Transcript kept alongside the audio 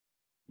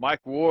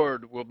Mike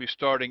Ward will be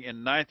starting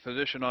in 9th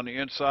position on the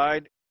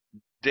inside.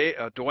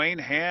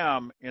 Dwayne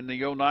Ham in the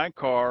 09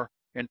 car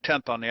in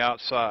 10th on the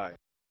outside.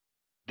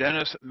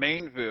 Dennis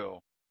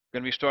Mainville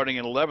going to be starting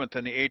in 11th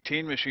in the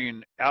 18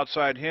 machine.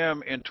 Outside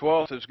him in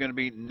 12th is going to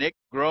be Nick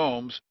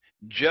Gromes.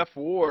 Jeff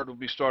Ward will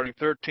be starting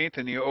 13th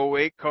in the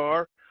 08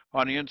 car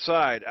on the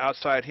inside.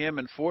 Outside him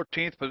in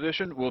 14th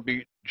position will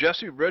be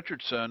Jesse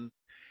Richardson.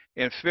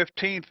 In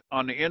 15th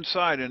on the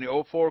inside in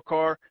the 04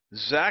 car,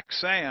 Zach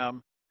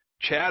Sam.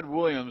 Chad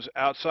Williams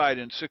outside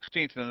in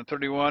 16th in the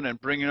 31, and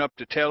bringing up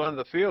the tail end of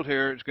the field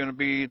here is going to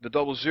be the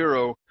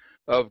 00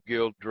 of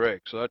Gil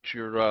Drake. So that's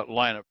your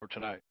lineup for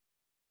tonight.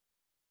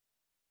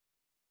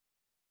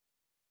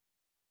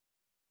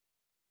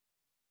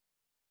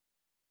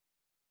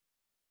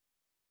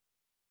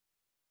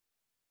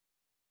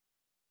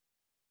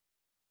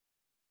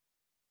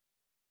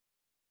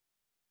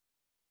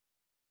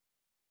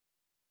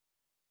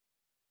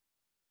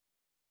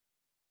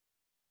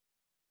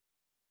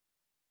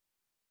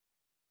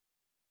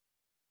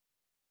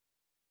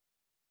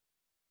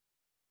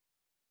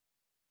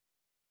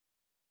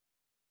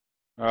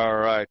 All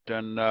right,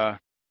 and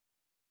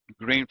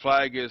green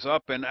flag is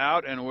up and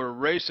out, and we're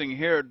racing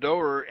here at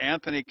Dover.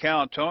 Anthony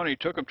Calantoni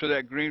took him to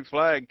that green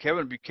flag.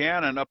 Kevin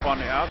Buchanan up on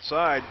the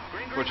outside,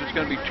 which is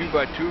going to be 2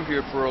 by 2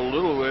 here for a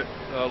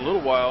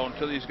little while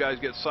until these guys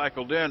get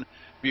cycled in.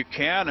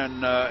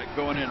 Buchanan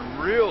going in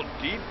real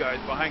deep,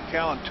 guys, behind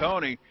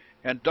Calantoni,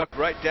 and ducked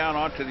right down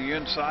onto the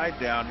inside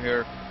down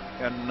here.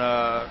 And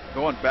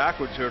going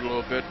backwards here a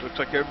little bit. Looks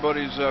like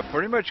everybody's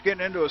pretty much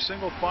getting into a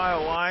single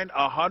file line.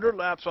 100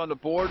 laps on the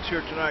boards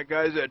here tonight,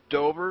 guys, at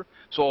Dover.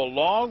 So a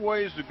long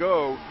ways to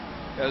go.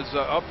 As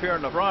up here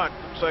in the front,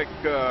 looks like,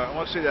 I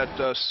want to see that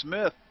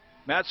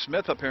Matt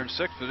Smith up here in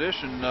 6th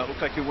position.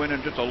 Looks like he went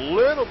in just a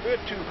little bit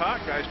too hot,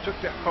 guys. Took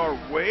that car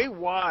way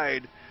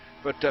wide,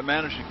 but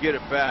managed to get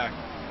it back.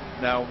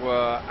 Now,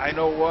 I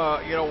know,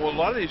 a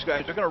lot of these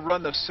guys are going to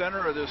run the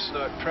center of this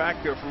track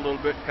here for a little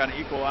bit, kind of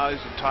equalize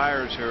the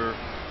tires here,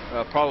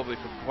 probably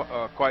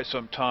for quite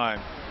some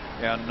time.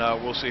 And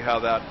we'll see how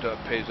that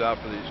pays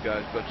out for these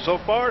guys. But so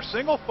far,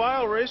 single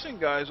file racing,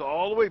 guys,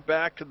 all the way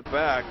back to the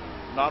back.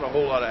 Not a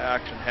whole lot of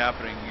action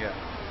happening yet.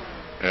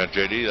 Yeah,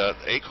 JD, that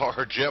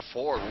 8-car Jeff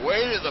Ford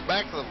way to the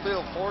back of the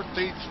field,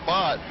 14th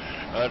spot,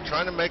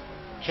 trying to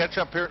catch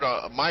up here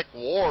to Mike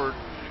Ward,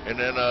 and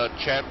then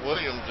Chad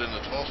Williams in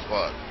the 12th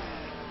spot.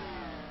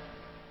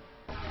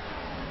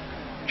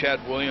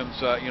 Chad Williams,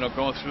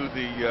 going through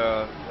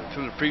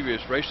the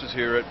previous races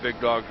here at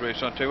BigDawgz Race.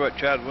 I'll tell you what,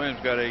 Chad Williams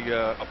got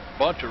a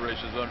bunch of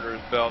races under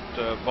his belt,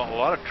 a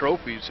lot of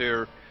trophies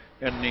here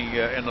in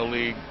the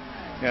league,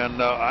 and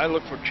I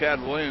look for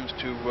Chad Williams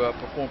to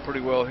perform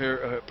pretty well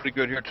here, pretty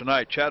good here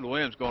tonight. Chad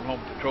Williams going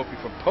home with the trophy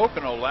from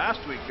Pocono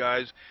last week,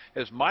 guys,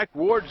 as Mike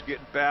Ward's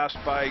getting passed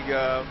by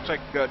looks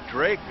like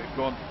Drake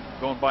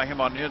going by him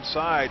on the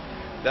inside.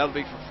 That'll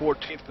be for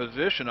 14th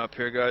position up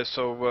here, guys.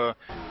 So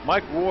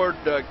Mike Ward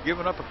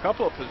giving up a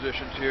couple of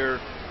positions here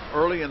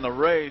early in the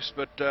race,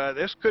 but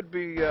this could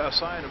be a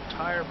sign of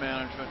tire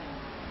management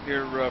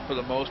here for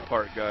the most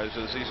part, guys,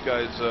 as these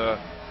guys, a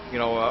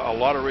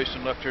lot of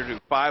racing left here to do.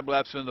 5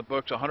 laps in the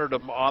books, 100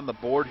 of them on the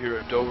board here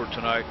at Dover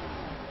tonight.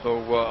 So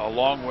a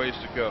long ways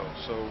to go.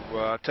 So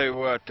I'll tell you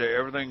what,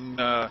 everything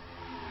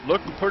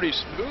looking pretty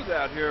smooth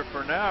out here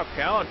for now.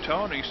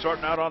 Calantoni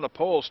starting out on the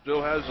pole,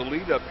 still has the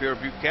lead up here.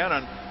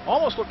 Buchanan,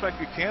 almost looked like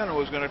Buchanan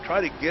was going to try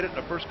to get it in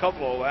the first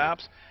couple of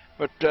laps,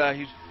 but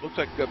he looks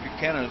like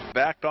Buchanan has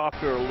backed off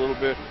here a little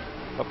bit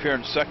up here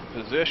in 2nd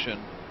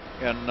position,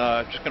 and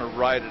just going to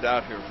ride it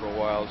out here for a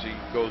while as he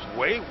goes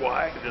way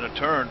wide in a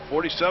turn.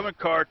 47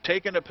 car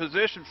taking a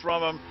position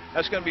from him.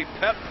 That's going to be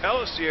Pep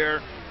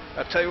Pellissier.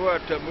 I tell you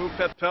what, move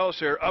Pep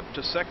Pellissier up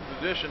to 2nd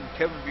position.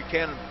 Kevin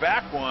Buchanan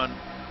back one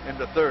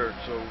into 3rd.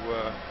 So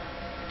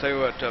I'll tell you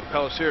what,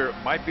 Pellissier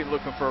might be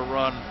looking for a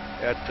run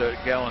at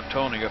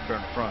Galantoni up there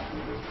in front.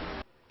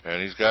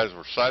 And these guys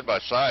were side by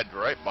side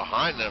right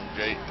behind them,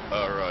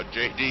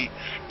 JD,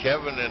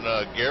 Kevin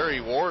and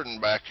Gary Warden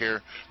back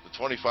here, the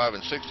 25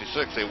 and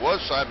 66. They was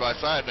side by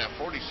side. Now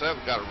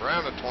 47 got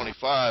around to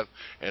 25,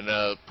 and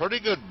a pretty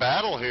good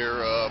battle here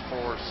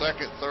for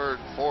 2nd, 3rd,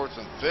 4th,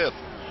 and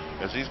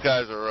 5th, as these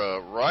guys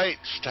are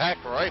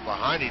stacked right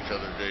behind each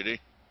other, JD.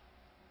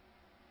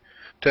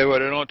 Tell you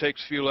what, it only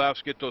takes a few laps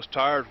to get those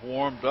tires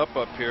warmed up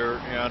here,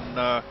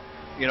 and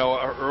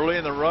early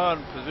in the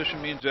run,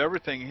 position means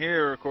everything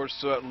here. Of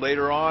course,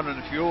 later on in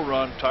the fuel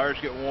run, tires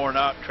get worn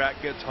out, track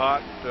gets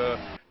hot,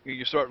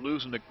 you start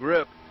losing the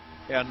grip,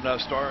 and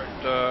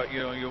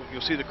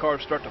you'll see the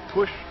cars start to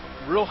push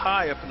real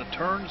high up in the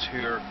turns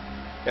here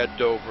at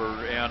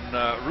Dover,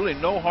 and really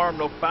no harm,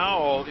 no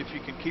foul if you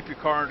can keep your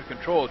car under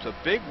control. It's a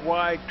big,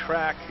 wide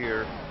track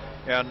here,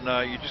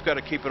 and you just got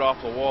to keep it off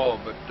the wall,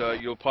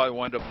 but you'll probably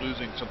wind up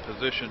losing some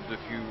positions if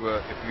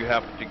you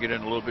happen to get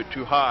in a little bit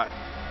too hot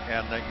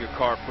and your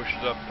car pushes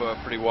up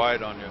pretty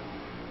wide on you.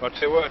 But I'll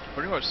tell you what,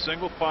 pretty much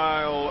single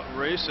file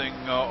racing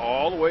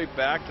all the way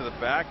back to the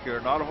back here.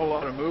 Not a whole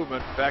lot of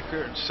movement. Back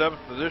here in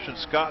 7th position,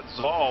 Scott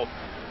Zoll.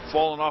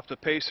 falling off the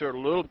pace here a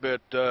little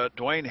bit.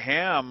 Dwayne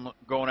Ham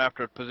going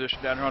after a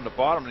position down here on the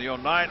bottom of the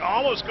 09,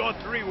 almost going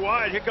 3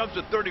 wide. Here comes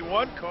the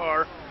 31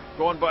 car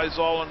going by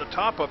Zoll on the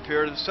top up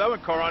here. The 7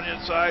 car on the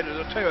inside. And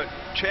I'll tell you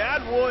what,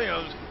 Chad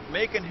Williams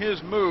making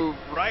his move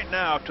right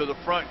now to the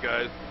front,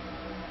 guys.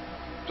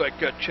 It's like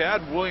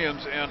Chad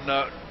Williams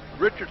and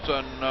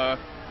Richardson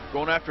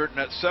going after it in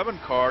that 7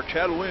 car.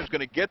 Chad Williams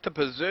going to get the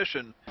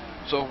position.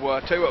 So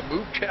tell you what,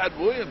 move Chad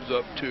Williams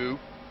up 2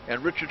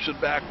 and Richardson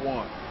back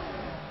 1.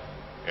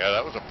 Yeah,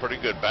 that was a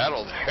pretty good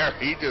battle there.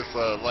 He just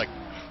like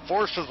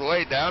forced his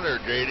way down there,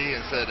 JD,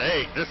 and said,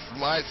 "Hey, this is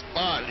my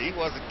spot." He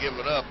wasn't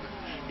giving up.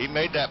 He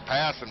made that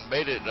pass and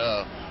made it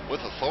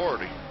with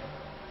authority.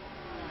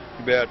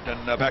 You bet.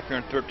 And back here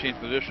in 13th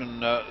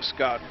position,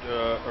 Scott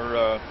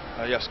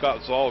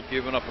Zoll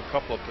giving up a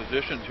couple of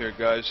positions here,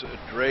 guys.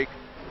 Drake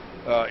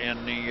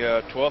in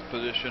the 12th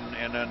position,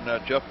 and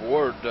then Jeff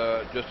Ward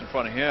just in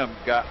front of him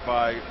got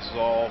by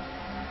Zoll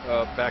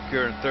back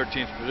here in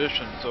 13th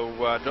position.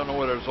 So I don't know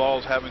whether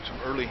Zoll's having some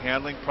early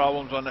handling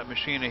problems on that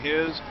machine of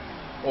his,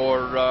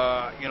 or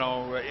you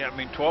know, I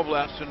mean, 12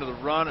 laps into the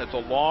run. It's a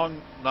long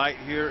night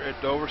here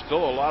at Dover.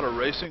 Still a lot of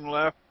racing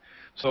left.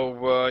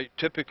 So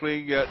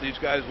typically these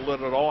guys let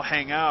it all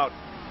hang out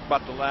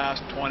about the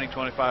last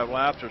 20-25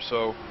 laps or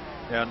so.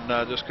 And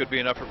this could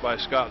be an effort by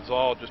Scott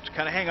Zoll just to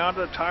kind of hang on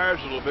to the tires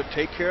a little bit,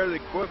 take care of the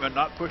equipment,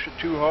 not push it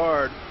too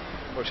hard.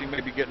 Of course, he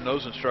may be getting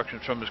those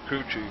instructions from his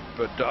crew chief.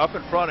 But up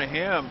in front of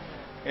him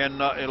in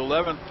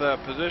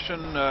 11th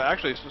position,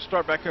 actually, let's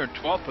start back here in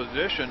 12th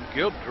position,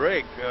 Gil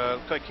Drake.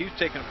 Looks like he's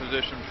taking a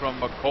position from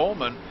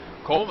Coleman.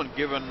 Coleman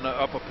giving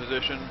up a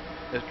position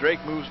as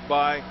Drake moves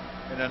by.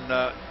 And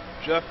then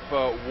Jeff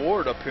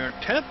Ward up here in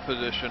 10th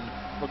position.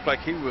 Looked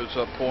like he was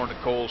pouring the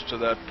coals to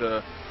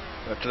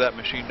that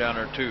machine down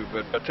there too.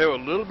 But I tell you,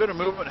 a little bit of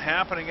movement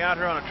happening out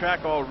here on the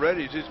track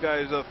already as these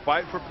guys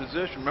fight for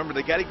position. Remember,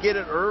 they got to get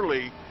it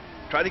early,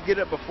 try to get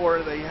it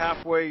before the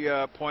halfway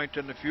point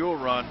in the fuel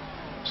run,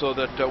 so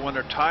that when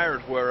their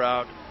tires wear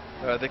out,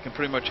 they can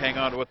pretty much hang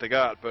on to what they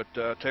got. But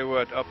I tell you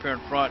what, up here in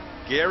front,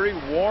 Gary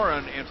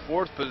Warren in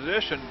 4th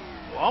position,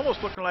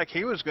 almost looking like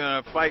he was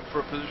going to fight for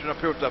a position up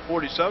here with that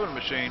 47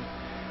 machine.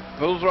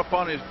 Pulls up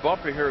on his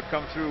bumper here,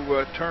 come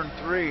through turn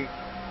 3.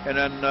 And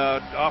then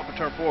off of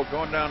turn 4,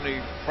 going down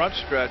the front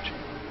stretch.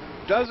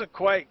 Doesn't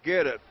quite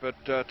get it, but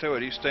tell you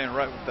what, he's staying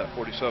right with that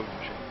 47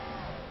 machine.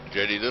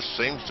 JD, this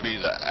seems to be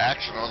the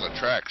action on the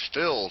track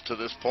still to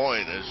this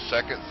point is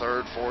 2nd,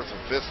 3rd, 4th,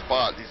 and 5th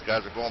spot. These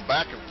guys are going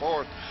back and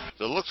forth.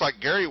 So it looks like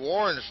Gary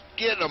Warren's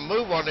getting a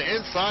move on the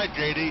inside,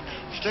 JD,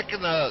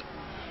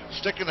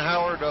 sticking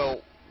Howard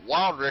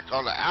Wildrick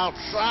on the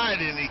outside,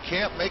 and he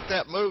can't make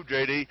that move,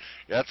 JD.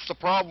 That's the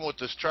problem with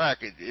this track.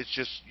 It's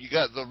just, you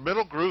got the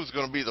middle groove's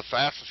going to be the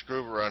fastest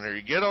groove around here.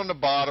 You get on the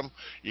bottom,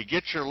 you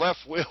get your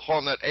left wheel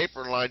on that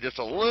apron line just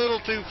a little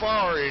too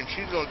far, and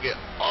she's going to get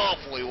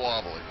awfully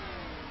wobbly.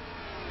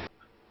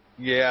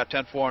 Yeah,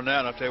 10-4 on that.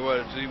 And I'll tell you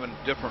what, it's even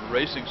different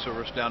racing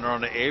surface down there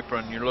on the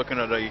apron. You're looking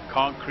at a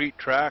concrete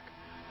track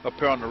up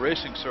here on the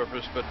racing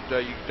surface, but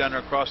you get down there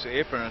across the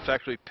apron, and it's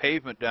actually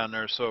pavement down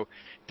there. So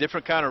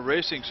different kind of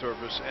racing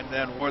surface. And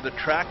then where the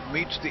track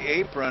meets the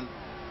apron,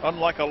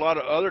 unlike a lot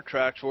of other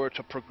tracks where it's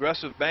a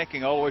progressive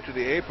banking all the way to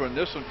the apron,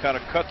 this one kind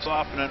of cuts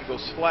off and then it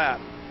goes flat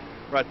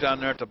right down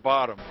there at the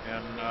bottom.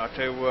 And I'll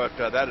tell you what,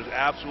 that is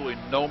absolutely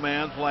no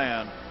man's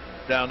land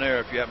down there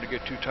if you happen to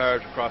get 2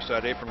 tires across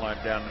that apron line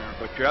down there.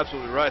 But you're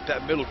absolutely right,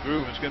 that middle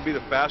groove is going to be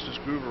the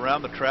fastest groove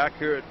around the track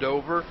here at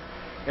Dover.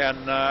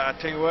 And I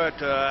tell you what,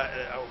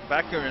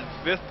 back here in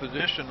 5th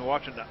position,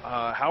 watching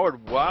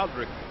Howard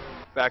Wildrick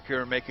back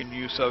here making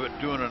use of it,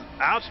 doing an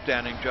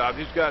outstanding job.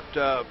 He's got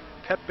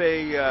Pep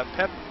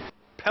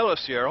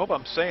Pellissier, I hope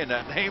I'm saying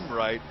that name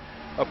right,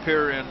 up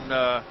here in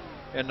the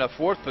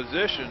 4th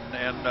position,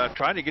 and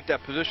trying to get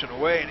that position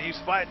away, and he's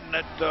fighting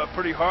it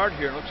pretty hard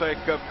here. It looks like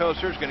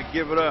Pellissier is going to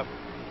give it up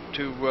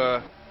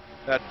to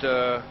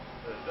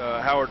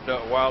Howard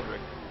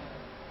Wildrick.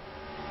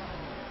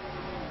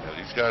 Yeah,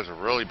 these guys are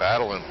really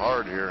battling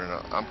hard here, and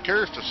I'm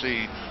curious to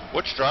see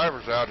which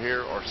drivers out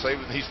here are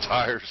saving these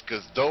tires,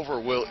 because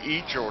Dover will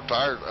eat your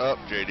tires up,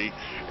 JD,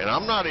 and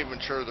I'm not even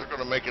sure they're going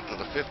to make it to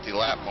the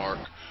 50-lap mark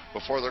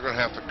before they're going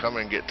to have to come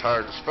and get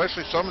tires,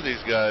 especially some of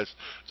these guys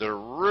that are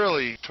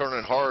really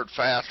turning hard,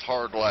 fast,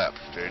 hard laps,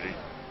 JD.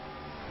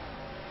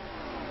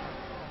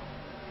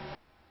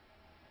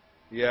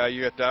 Yeah,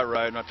 you get that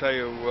right. And I'll tell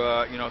you,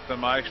 you know, from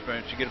my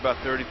experience, you get about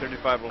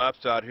 30-35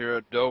 laps out here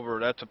at Dover.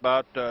 That's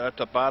about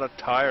a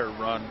tire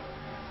run.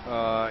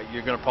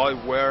 You're going to probably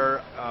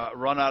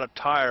run out of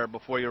tire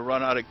before you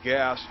run out of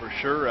gas for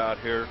sure out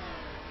here.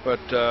 But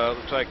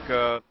looks like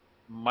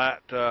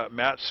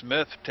Matt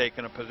Smith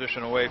taking a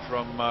position away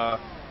from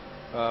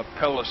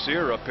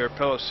Pellissier up here.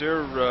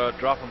 Pellissier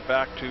dropping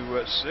back to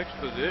 6th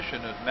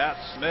position as Matt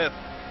Smith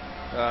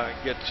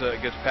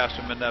gets past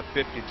him in that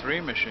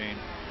 53 machine.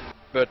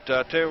 But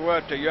tell you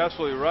what, you're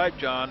absolutely right,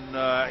 John.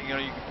 You know,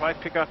 you can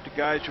probably pick out the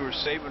guys who are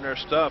saving their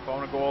stuff. I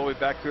want to go all the way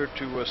back here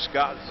to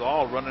Scott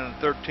Zoll running in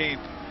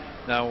 13th.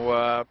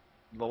 Now,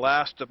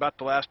 about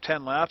the last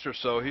 10 laps or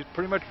so. He's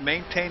pretty much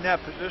maintained that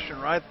position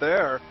right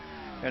there,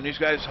 and these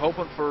guys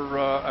hoping for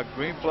a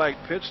green flag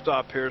pit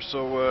stop here.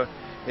 So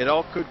it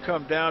all could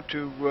come down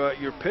to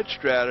your pit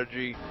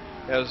strategy,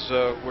 as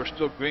we're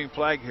still green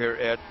flag here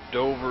at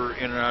Dover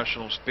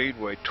International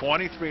Speedway.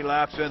 23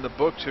 laps in the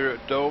books here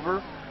at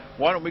Dover.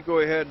 Why don't we go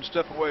ahead and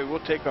step away?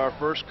 We'll take our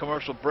first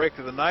commercial break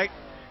of the night.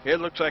 It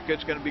looks like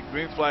it's going to be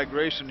green flag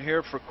racing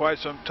here for quite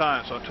some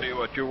time. So I'll tell you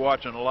what, you're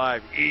watching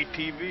live,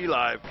 ETV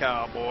Live,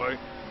 cowboy.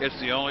 It's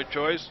the only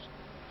choice,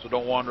 so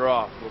don't wander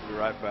off. We'll be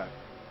right back.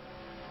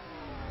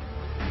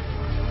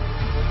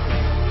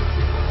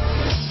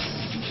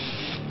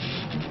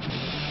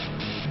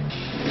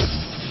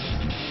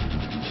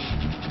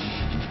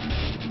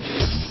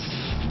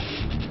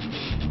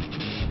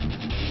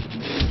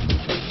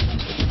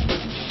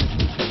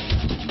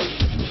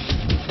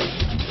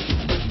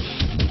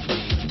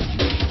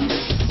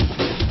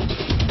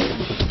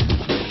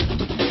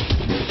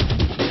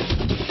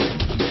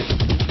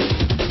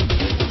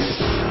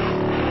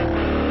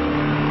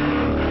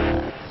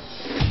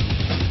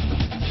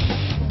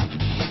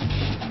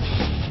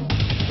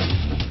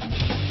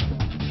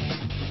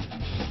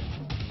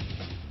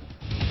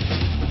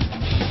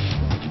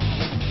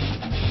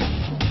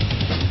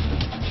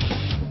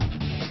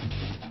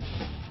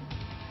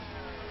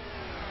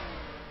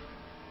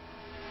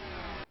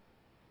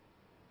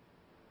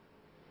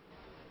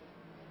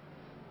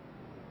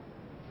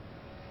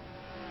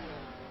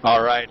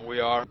 All right,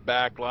 we are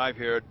back live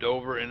here at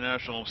Dover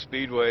International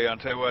Speedway. I'll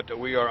tell you what,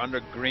 we are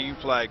under green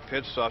flag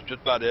pit stops.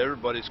 Just about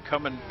everybody's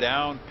coming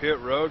down pit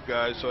road,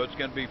 guys, so it's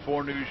going to be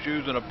 4 new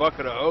shoes and a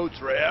bucket of oats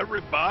for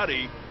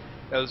everybody,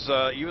 as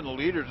even the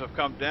leaders have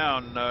come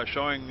down.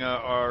 Showing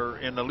are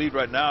in the lead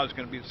right now is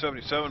going to be the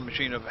 77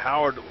 machine of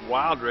Howard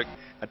Wildrick.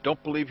 I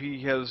don't believe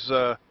he has,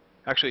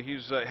 actually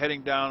he's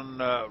heading down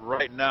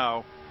right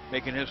now,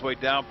 making his way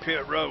down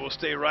pit road. We'll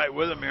stay right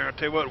with him here. I'll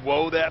tell you what,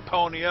 whoa that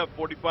pony up,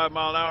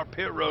 45-mile-an-hour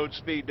pit road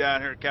speed down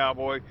here,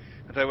 cowboy.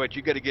 I'll tell you what,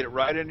 you got to get it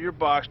right into your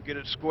box, get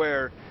it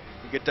square,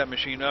 and get that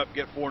machine up,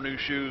 get 4 new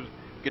shoes,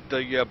 get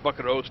the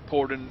bucket of oats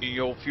poured in the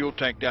old fuel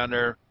tank down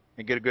there,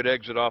 and get a good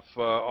exit off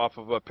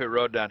of pit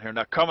road down here.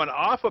 Now, coming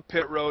off of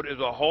pit road is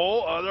a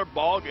whole other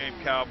ball game,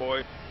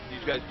 cowboy.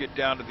 These guys get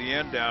down to the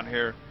end down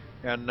here,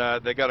 and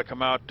they got to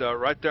come out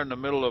right there in the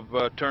middle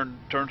of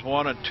turns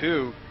 1 and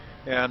 2.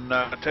 And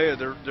I tell you,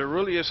 there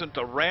really isn't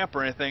a ramp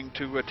or anything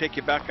to take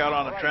you back out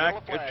on the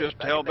track. It's just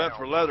hell-bent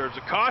for leather. As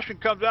the caution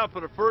comes out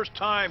for the first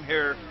time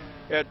here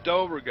at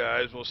Dover,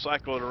 guys, we'll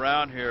cycle it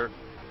around here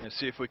and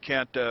see if we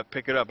can't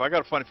pick it up. I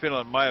got a funny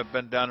feeling it might have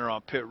been down there on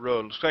pit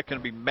road. Looks like it's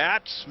going to be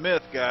Matt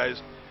Smith, guys.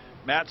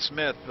 Matt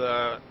Smith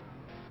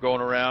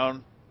going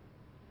around.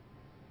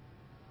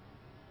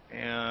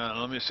 And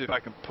let me see if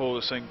I can pull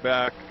this thing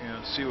back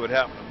and see what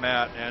happened to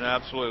Matt. And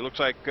absolutely, looks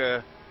like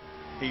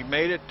he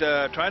made it,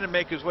 trying to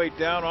make his way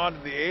down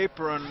onto the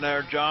apron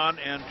there, John,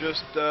 and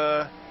just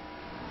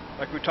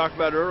like we talked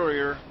about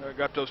earlier,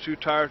 got those 2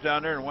 tires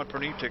down there and went for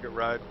an e-ticket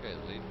ride.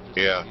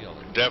 Yeah,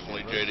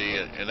 definitely,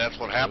 JD, and that's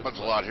what happens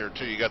a lot here,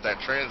 too. You got that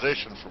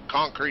transition from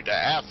concrete to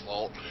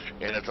asphalt,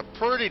 and it's a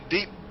pretty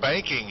deep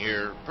banking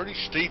here, pretty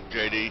steep,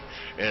 JD,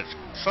 and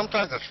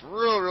sometimes it's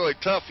really, really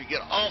tough. You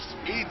get off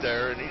speed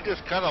there, and he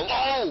just kind of,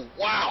 oh,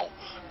 wow.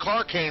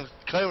 Car came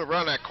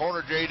around that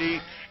corner,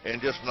 JD,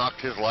 and just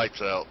knocked his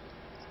lights out.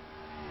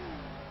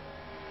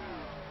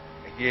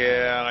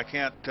 Yeah, and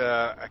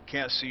I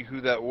can't see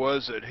who that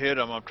was that hit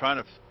him. I'm trying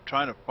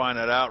to find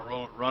it out.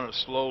 Run a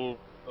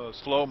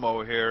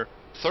slow-mo here.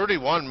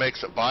 31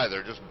 makes it by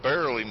there, just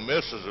barely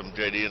misses him,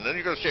 JD, and then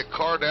you're going to see a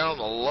car down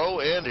the low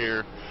end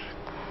here,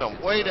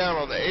 come way down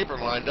on the apron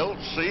line, don't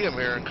see him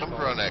here, and comes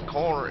around that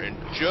corner and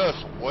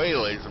just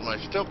waylays him. I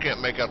still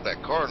can't make out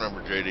that car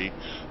number, JD,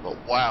 but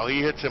wow,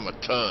 he hits him a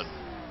ton.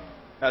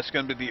 That's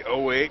going to be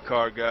the 08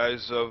 car,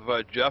 guys, of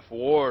Jeff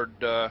Ward.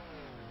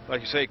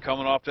 Like you say,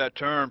 coming off that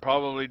turn,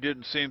 probably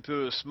didn't see him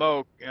through the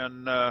smoke,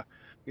 and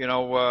you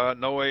know,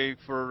 no way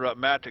for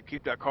Matt to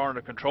keep that car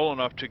under control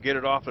enough to get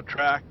it off the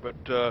track. But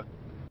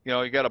you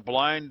know, you got a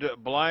blind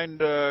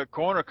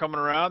corner coming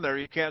around there.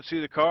 You can't see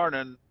the car, and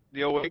then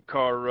the 08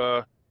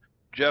 car,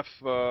 Jeff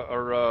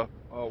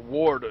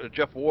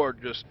Ward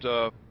just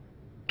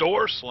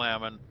door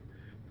slamming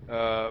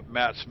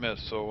Matt Smith.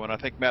 So, and I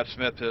think Matt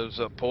Smith has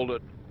pulled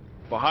it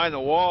behind the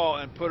wall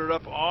and put it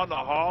up on the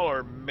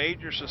hauler.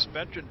 Major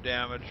suspension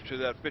damage to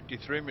that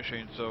 53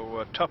 machine.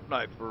 So tough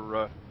night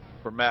for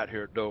Matt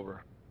here at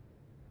Dover.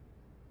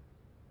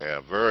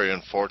 Yeah, very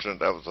unfortunate.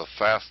 That was a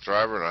fast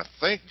driver, and I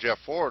think Jeff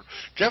Ford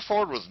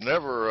was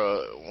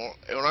never,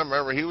 when I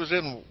remember, he was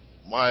in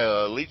my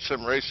Elite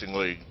Sim Racing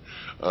League,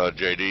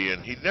 JD,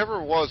 and he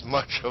never was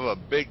much of a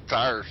big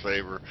tire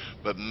saver,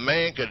 but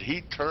man, could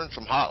he turn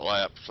some hot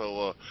laps.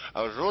 So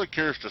I was really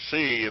curious to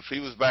see if he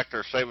was back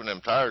there saving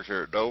them tires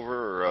here at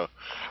Dover, or if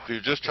he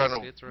was just trying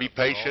to be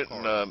patient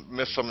and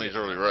miss some of these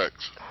early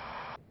wrecks.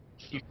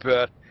 You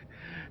bet.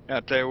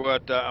 I'll tell you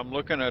what, I'm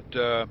looking at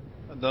the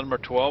number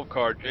 12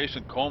 car,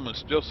 Jason Coleman,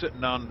 still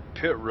sitting on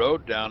pit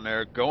road down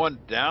there, going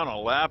down a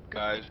lap,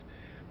 guys.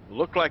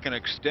 Looked like an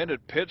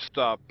extended pit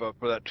stop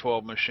for that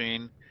 12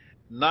 machine.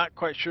 Not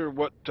quite sure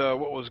what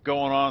was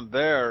going on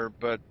there,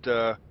 but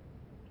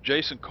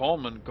Jason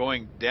Coleman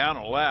going down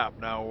a lap.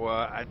 Now,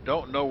 I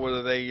don't know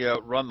whether they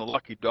run the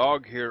lucky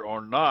dog here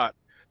or not,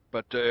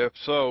 but if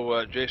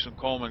so, Jason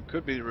Coleman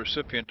could be the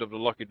recipient of the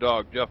lucky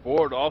dog. Jeff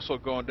Ward also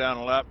going down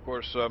a lap. Of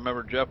course,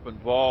 remember Jeff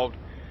involved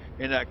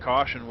in that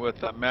caution with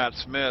Matt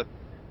Smith,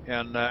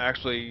 and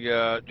actually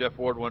Jeff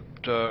Ward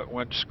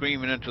went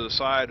screaming into the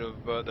side of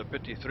the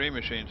 53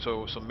 machine,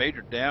 so some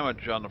major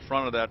damage on the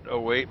front of that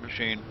 08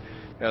 machine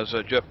as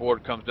Jeff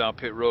Ward comes down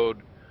pit road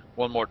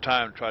one more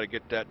time to try to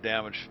get that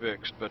damage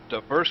fixed. But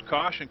first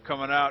caution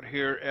coming out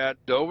here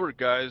at Dover,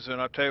 guys, and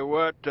I'll tell you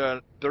what,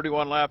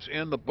 31 laps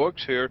in the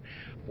books here,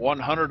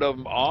 100 of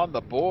them on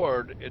the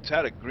board. It's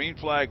had a green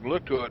flag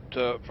look to it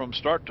from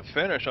start to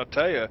finish, I'll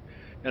tell you,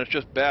 and it's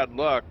just bad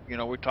luck. You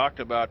know, we talked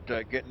about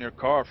getting your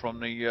car from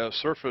the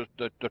surface,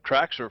 the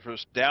track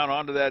surface, down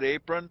onto that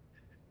apron.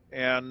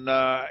 And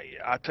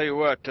I tell you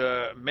what,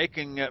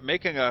 making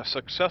a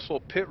successful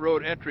pit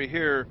road entry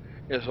here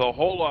is a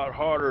whole lot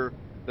harder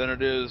than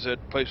it is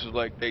at places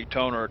like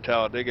Daytona or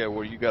Talladega,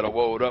 where you got to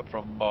woe it up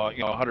from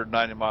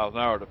 190 miles an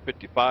hour to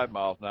 55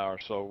 miles an hour.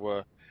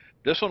 So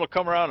this one will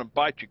come around and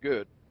bite you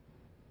good.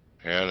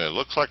 And it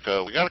looks like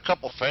we got a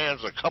couple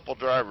fans, a couple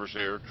drivers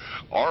here.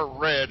 Our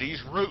Red,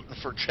 he's rooting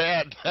for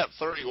Chad, that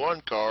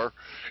 31 car,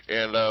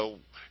 and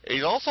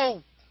he's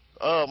also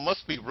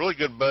must be really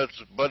good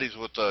buddies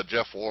with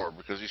Jeff Ward,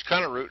 because he's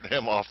kind of rooting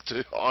him on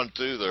too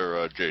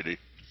there, JD.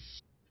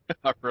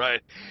 All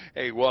right.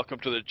 Hey, welcome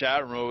to the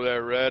chat room over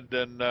there, Red.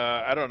 And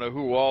I don't know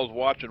who all's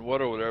watching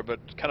what over there, but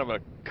it's kind of a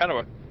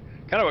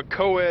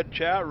co-ed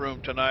chat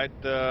room tonight.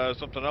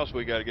 Something else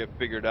we got to get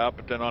figured out.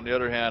 But then on the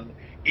other hand,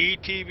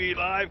 ETV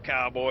Live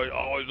Cowboy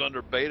always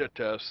under beta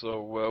test,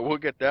 so we'll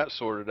get that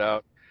sorted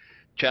out.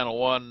 Channel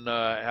 1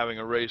 having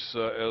a race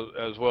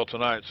as well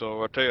tonight.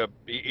 So I'll tell you,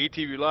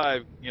 ETV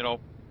Live,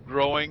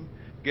 growing,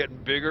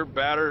 getting bigger,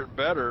 badder, and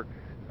better.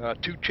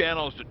 2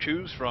 channels to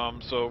choose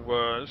from, so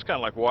it's kind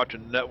of like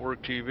watching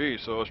network TV.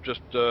 So it's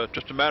just a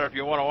matter if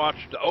you want to watch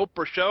the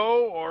Oprah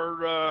show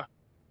or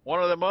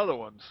one of them other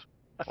ones.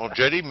 Well,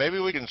 JD,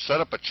 maybe we can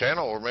set up a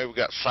channel where maybe we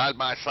got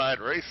side-by-side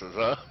races,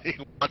 huh? He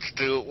wants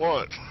to do it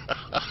once.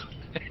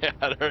 Yeah,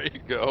 there you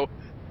go.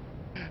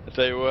 I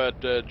tell you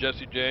what,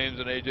 Jesse James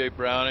and AJ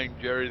Browning,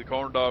 Jerry the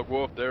Corn Dog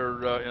Wolf,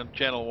 they're in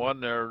Channel 1.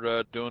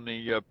 They're doing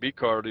the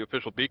B-car, the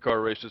official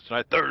B-car races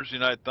tonight, Thursday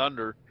Night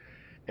Thunder.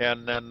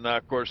 And then,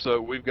 of course,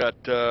 we've got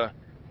the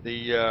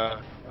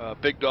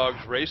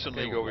BigDawgz Racing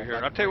League over here.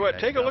 And I'll tell you what,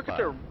 take a look at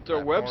their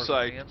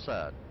website.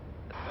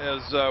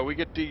 As we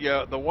get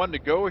the one to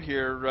go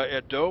here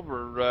at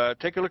Dover,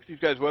 take a look at these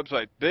guys'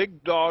 website,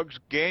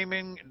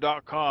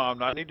 BigDawgzGaming.com.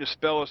 Now, I need to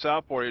spell this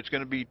out for you. It's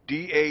going to be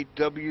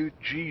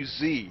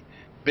DAWGZ,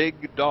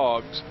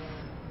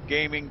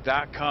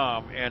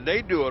 BigDawgzGaming.com. And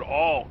they do it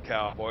all,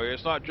 Cowboy.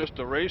 It's not just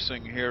the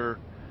racing here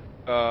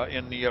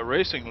in the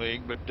Racing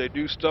League, but they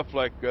do stuff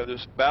like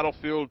this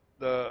Battlefield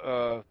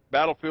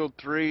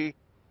 3,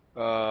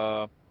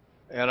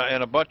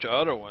 and a bunch of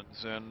other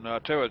ones. And I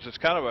tell you what, it's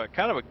kind of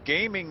a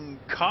gaming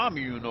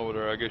commune over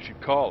there, I guess you'd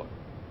call it.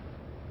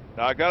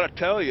 Now I got to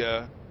tell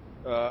you,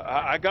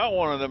 I got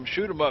one of them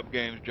shoot 'em up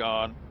games,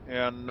 John,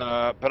 and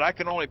but I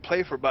can only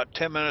play for about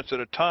 10 minutes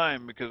at a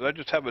time because I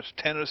just have a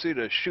tendency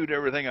to shoot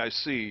everything I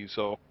see.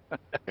 So.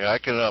 Yeah, I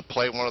can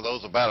play one of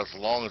those about as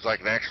long as I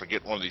can actually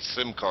get one of these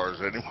sim cars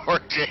anymore,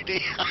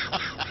 JD.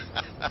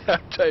 I'll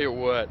tell you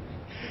what.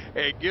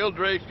 Hey, Gil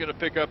Drake's going to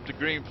pick up the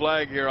green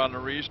flag here on the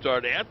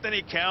restart.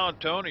 Anthony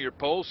Calantoni, your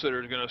pole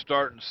sitter, is going to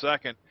start in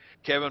second.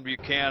 Kevin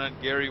Buchanan,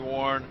 Gary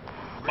Warren,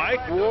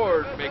 Mike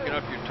Ward making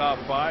up your top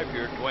 5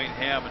 here. Dwayne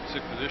Ham in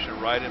 6th position,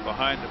 right in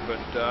behind him. But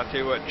I'll tell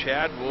you what,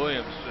 Chad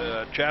Williams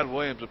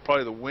is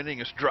probably the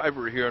winningest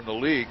driver here in the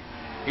league.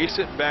 He's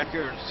sitting back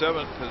here in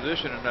 7th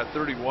position in that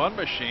 31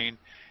 machine.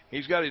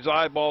 He's got his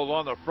eyeballs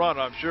on the front,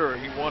 I'm sure.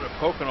 He won at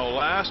Pocono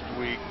last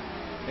week,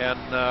 and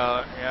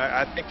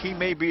I think he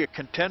may be a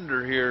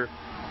contender here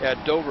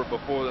at Dover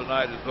before the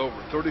night is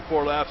over.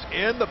 34 laps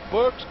in the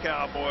books,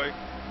 Cowboy.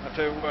 I'll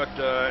tell you what,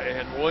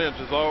 and Williams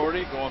is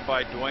already going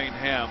by Dwayne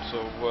Ham,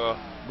 so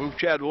move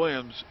Chad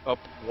Williams up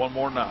one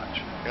more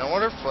notch. Yeah, I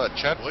wonder if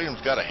Chad Williams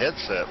got a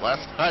headset.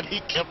 Last night he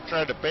kept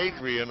trying to page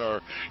me in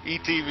our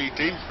ETV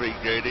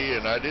TeamSpeak, JD,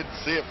 and I didn't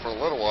see it for a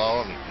little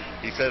while, and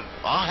he said,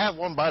 I'll have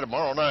one by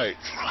tomorrow night.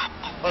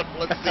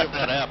 Let's see if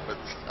that happens.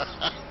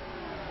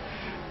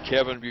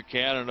 Kevin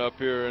Buchanan up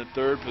here in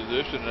 3rd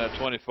position in that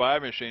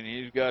 25 machine.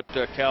 He's got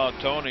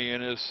Calantoni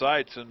in his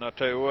sights, and I'll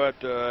tell you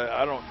what,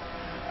 I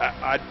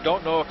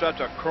don't know if that's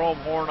a chrome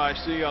horn I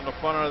see on the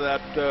front of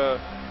that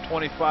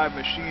 25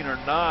 machine or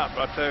not,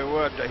 but I'll tell you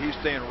what, he's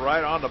staying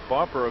right on the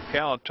bumper of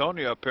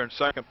Calantoni up here in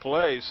 2nd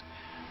place.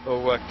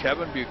 So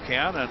Kevin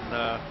Buchanan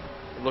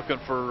looking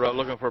for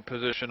a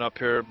position up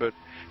here, but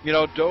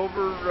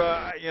Dover,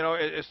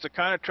 it's the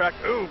kind of track.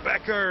 Ooh,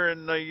 back here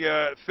in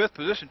the 5th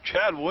position,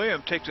 Chad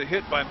Williams takes a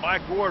hit by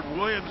Mike Ward.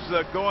 Williams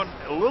going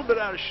a little bit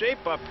out of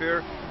shape up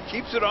here,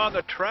 keeps it on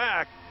the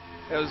track.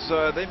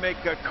 as they make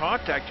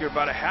contact here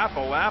about a half a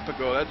lap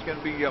ago. That's going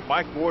to be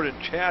Mike Ward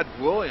and Chad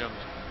Williams.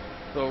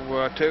 So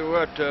tell you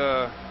what,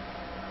 a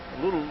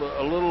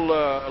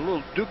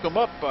little duke 'em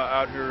up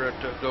out here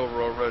at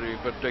Dover already.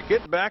 But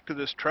getting back to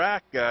this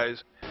track,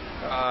 guys,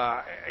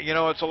 you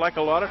know, it's like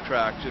a lot of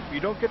tracks. If you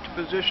don't get to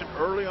position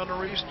early on the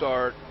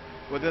restart,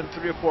 within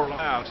 3 or 4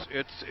 laps,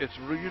 it's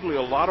really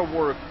a lot of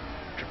work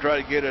to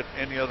try to get it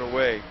any other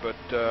way. But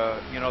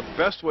you know, the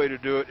best way to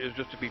do it is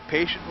just to be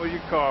patient with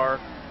your car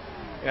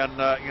and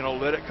you know,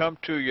 let it come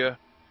to you.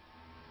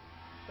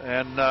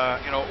 And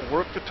you know,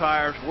 work the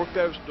tires, work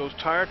those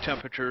tire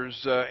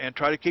temperatures, and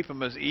try to keep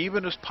them as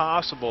even as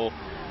possible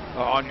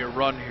on your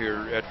run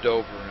here at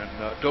Dover.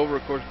 And Dover,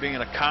 of course, being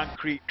a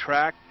concrete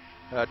track,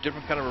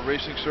 different kind of a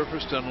racing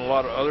surface than a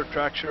lot of other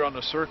tracks here on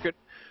the circuit.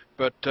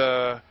 But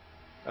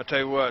I'll tell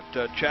you what,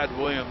 Chad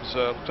Williams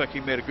looks like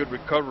he made a good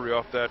recovery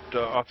off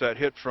that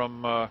hit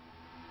from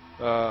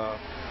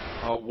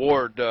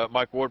Ward,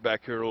 Mike Ward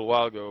back here a little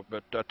while ago.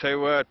 But I'll tell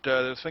you what,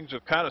 things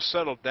have kind of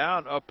settled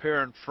down up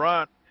here in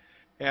front.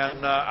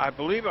 And I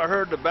believe I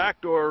heard the back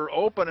door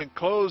open and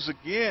close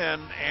again,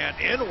 and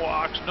in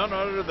walks none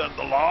other than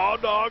the Law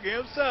Dog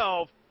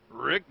himself,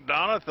 Rick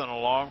Donathan,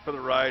 along for the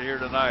ride here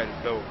tonight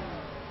at Dover.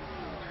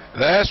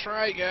 That's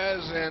right,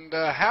 guys. And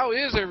how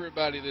is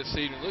everybody this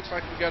evening? Looks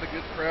like we got a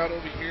good crowd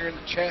over here in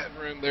the chat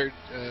room there,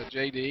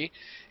 JD.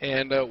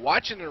 And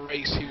watching the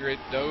race here at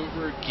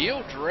Dover,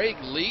 Gil Drake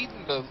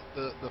leading the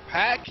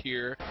pack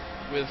here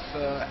with,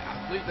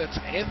 I believe that's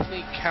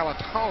Anthony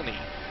Calatani.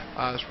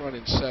 Is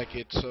running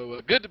second.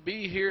 So good to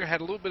be here. Had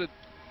a little bit of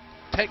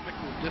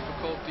technical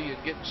difficulty in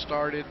getting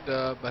started,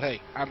 but hey,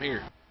 I'm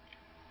here.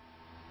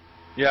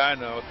 Yeah, I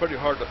know. It's pretty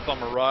hard to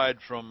thumb a ride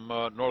from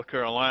North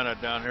Carolina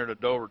down here to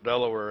Dover,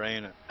 Delaware,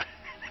 ain't it?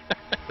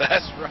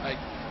 That's right.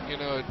 You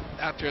know,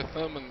 out there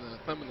thumbing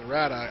the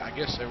ride, I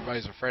guess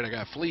everybody's afraid I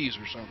got fleas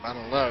or something. I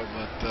don't know,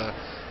 but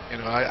you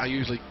know, I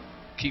usually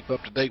keep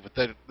up to date with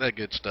that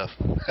good stuff.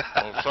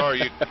 Well, sorry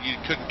you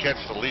couldn't catch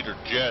the leader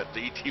jet,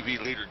 the ETV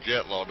leader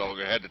jet, Law Dog.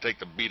 I had to take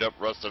the beat up,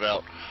 rusted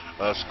out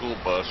school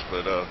bus,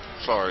 but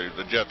sorry,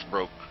 the jet's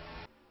broke.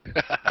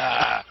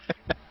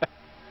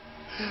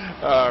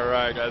 All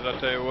right, guys, I'll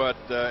tell you what,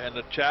 in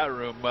the chat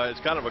room, it's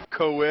kind of a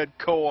co-ed,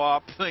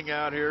 co-op thing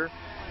out here.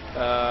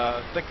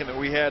 Thinking that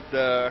we had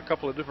a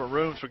couple of different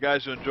rooms for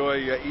guys to enjoy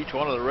each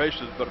one of the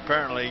races, but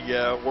apparently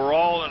we're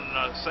all in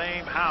the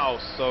same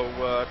house. So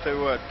I'll tell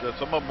you what,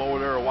 some of them over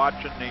there are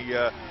watching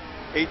the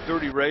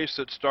 8:30 race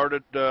that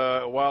started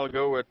a while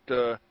ago at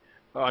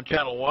on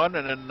Channel 1,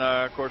 and then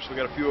of course we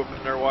got a few of them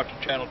in there watching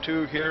Channel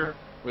 2 here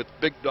with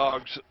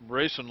BigDawgz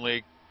Racing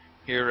League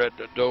here at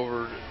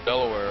Dover,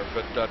 Delaware.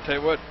 But I'll tell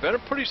you what, been a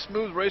pretty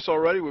smooth race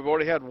already. We've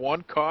already had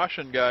one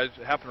caution, guys.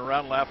 It happened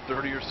around lap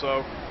 30 or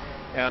so.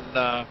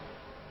 And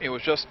it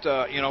was just,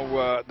 you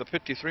know, the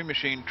 53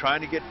 machine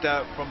trying to get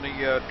from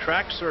the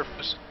track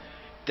surface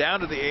down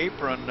to the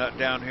apron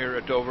down here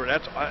at Dover.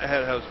 That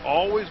has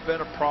always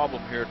been a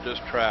problem here at this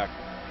track.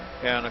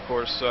 And, of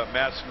course,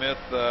 Matt Smith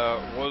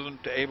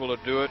wasn't able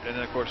to do it, and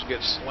then, of course,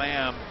 gets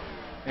slammed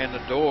in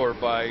the door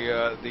by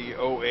the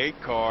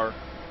 08 car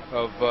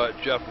of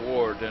Jeff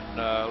Ward. And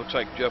looks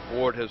like Jeff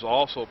Ward has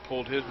also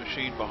pulled his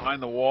machine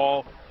behind the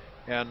wall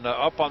and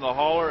up on the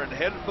hauler and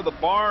headed for the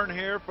barn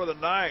here for the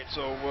night.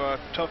 So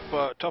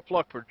tough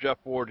luck for Jeff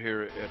Ward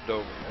here at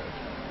Dover.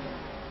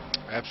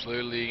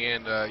 Absolutely,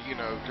 and you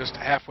know, just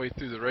halfway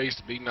through the race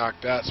to be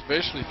knocked out,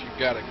 especially if you've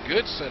got a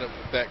good setup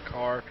with that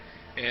car,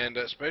 and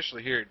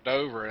especially here at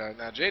Dover.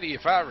 Now, JD,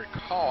 if I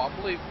recall, I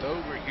believe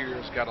Dover here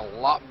has got a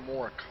lot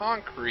more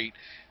concrete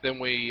than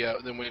we've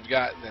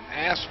got than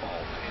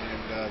asphalt,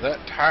 and that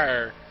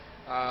tire.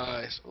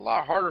 It's a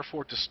lot harder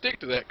for it to stick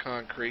to that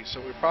concrete, so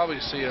we probably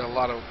see a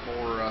lot of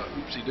more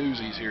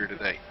oopsie-doozies here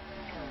today.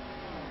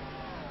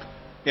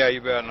 Yeah,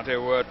 you bet. And I'll tell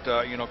you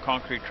what, you know,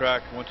 concrete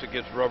track, once it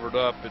gets rubbered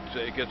up,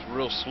 it gets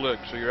real slick,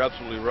 so you're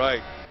absolutely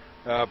right.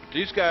 But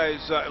these guys,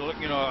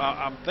 you know,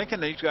 I'm thinking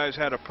these guys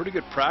had a pretty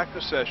good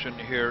practice session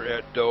here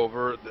at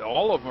Dover.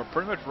 All of them are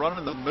pretty much running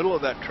in the middle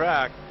of that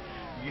track.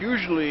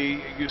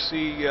 Usually you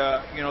see,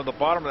 you know, the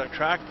bottom of that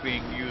track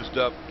being used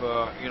up,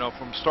 you know,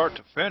 from start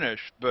to finish.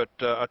 But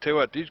I'll tell you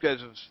what, these guys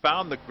have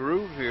found the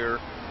groove here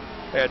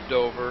at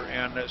Dover,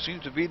 and it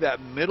seems to be that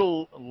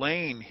middle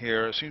lane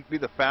here. It seems to be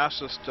the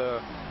fastest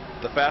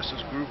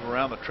groove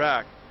around the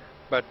track.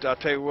 But I'll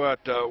tell you what,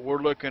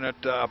 we're looking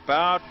at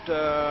about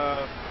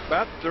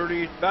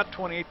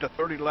 28 to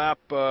 30 lap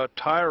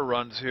tire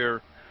runs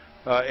here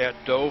at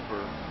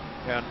Dover.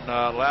 And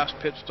last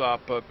pit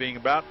stop being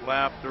about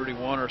lap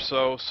 31 or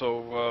so.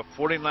 So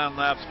 49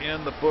 laps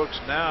in the books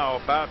now,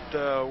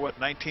 about, what,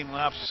 19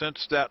 laps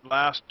since that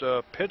last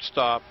pit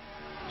stop.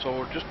 So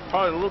we're just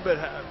probably a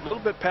little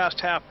bit past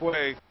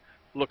halfway,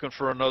 looking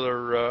for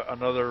another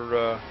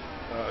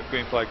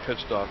green flag pit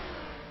stop.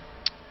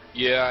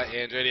 Yeah,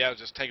 and JD, I was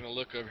just taking a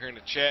look over here in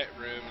the chat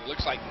room. It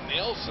looks like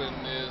Nelson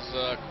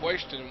is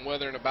questioning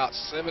whether in about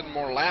 7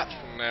 more laps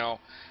from now,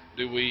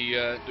 do we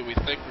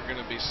think we're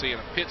going to be seeing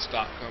a pit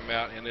stop come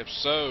out, and if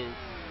so,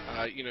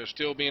 You know,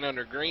 still being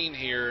under green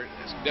here,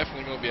 it's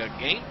definitely going to be a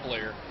game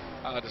player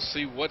to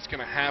see what's going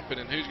to happen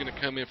and who's going to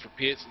come in for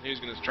pits and who's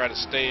going to try to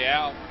stay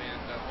out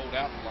and hold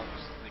out the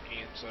longest they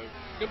can. So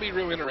it'll be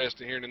real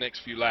interesting here in the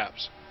next few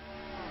laps.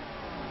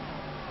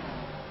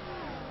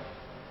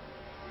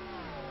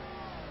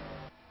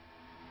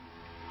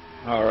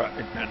 All right,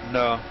 and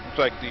looks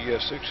like the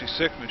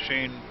 66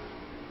 machine,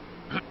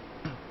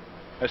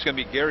 that's going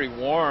to be Gary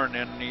Warren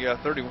and the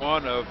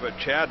 31 of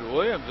Chad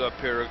Williams up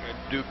here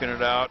duking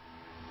it out.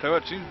 So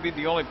it seems to be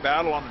the only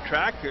battle on the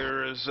track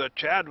here is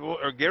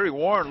Gary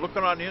Warren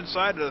looking on the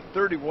inside of the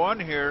 31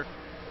 here.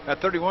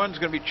 That 31 is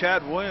going to be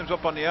Chad Williams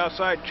up on the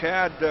outside.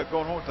 Chad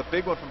going home with a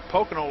big one from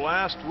Pocono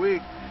last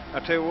week. I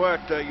tell you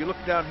what, you look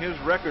down his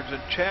records,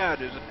 and Chad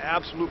is an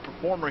absolute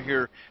performer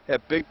here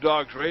at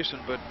BigDawgz Racing.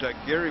 But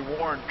Gary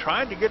Warren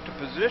trying to get the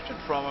position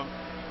from him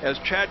as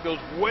Chad goes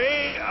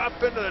way up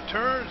into the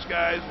turns,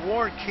 guys.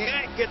 Warren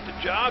can't get the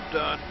job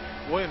done.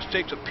 Williams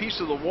takes a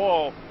piece of the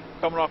wall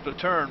coming off the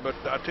turn. But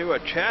I tell you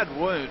what, Chad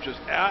Williams just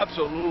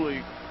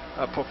absolutely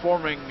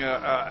performing,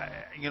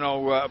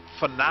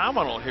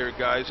 phenomenal here,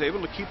 guys.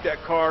 Able to keep that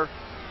car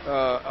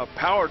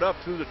powered up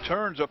through the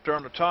turns up there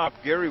on the top.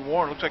 Gary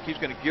Warren looks like he's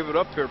going to give it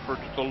up here for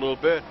just a little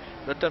bit.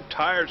 Let them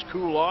tires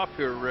cool off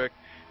here, Rick,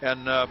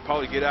 and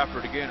probably get after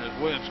it again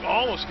as Williams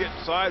almost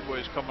getting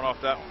sideways coming off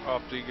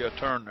the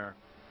turn there.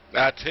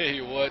 I tell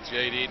you what,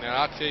 JD, now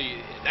I'll tell you,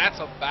 that's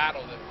a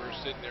battle that we're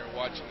sitting there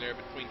watching there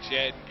between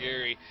Chad and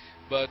Gary.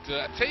 But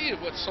I tell you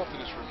what's something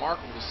that's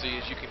remarkable to see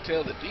is you can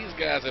tell that these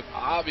guys have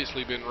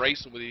obviously been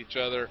racing with each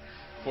other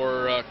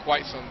for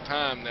quite some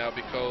time now,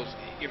 because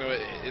you know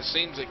it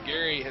seems that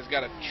Gary has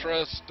got a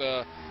trust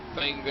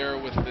thing there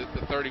with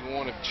the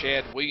 31 of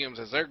Chad Williams.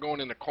 As they're going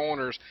in the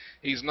corners,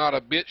 he's not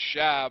a bit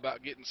shy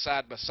about getting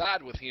side by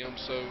side with him.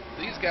 So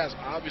these guys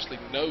obviously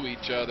know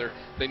each other.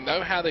 They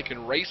know how they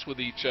can race with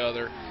each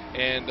other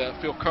and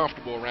feel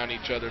comfortable around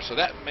each other. So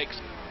that makes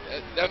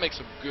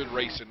some good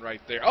racing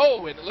right there.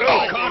 Oh, and it looks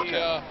like he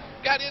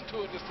got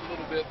into it just a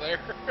little bit there.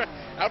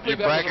 I believe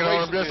You're that backing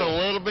was on him just a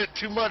little bit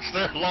too much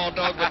there, Law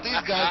Dog. But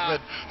these guys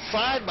have been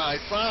side by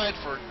side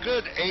for a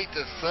good 8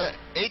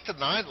 to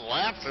 9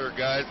 laps there,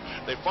 guys.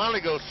 They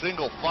finally go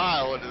single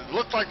file, and it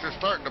looks like they're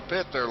starting to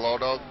pit there, Law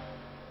Dog.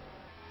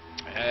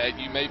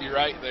 You may be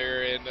right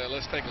there, and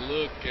let's take a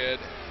look at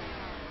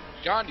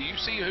John. Do you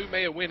see who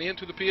may have went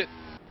into the pit?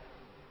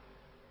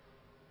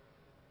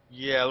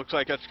 Yeah, looks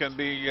like that's going to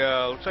be,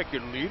 looks like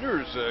your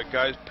leaders,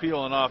 guys,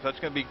 peeling off. That's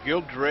going to be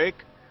Gil Drake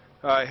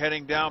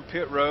heading down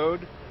pit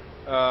road.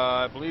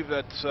 I believe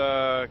that's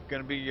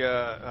going to be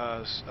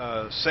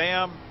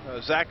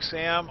Zach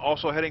Sam,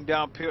 also heading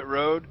down pit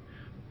road.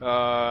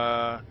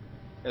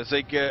 As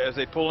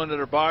they pull into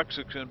their box,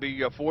 it's going to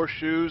be 4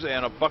 shoes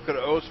and a bucket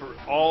of oats for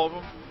all of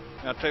them.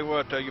 And I'll tell you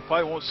what, you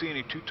probably won't see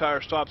any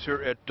 2-tire stops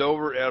here at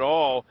Dover at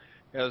all,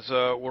 as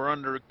we're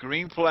under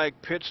green flag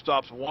pit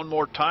stops one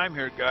more time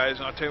here, guys.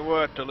 And I'll tell you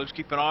what, let's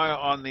keep an eye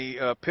on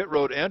the pit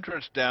road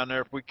entrance down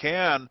there if we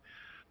can,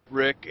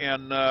 Rick,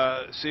 and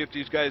see if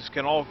these guys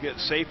can all get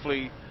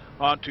safely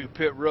onto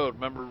pit road.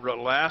 Remember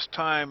last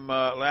time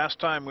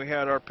we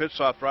had our pit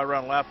stop right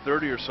around lap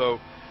 30 or so,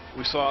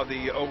 we saw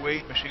the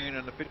 08 machine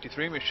and the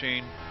 53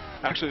 machine.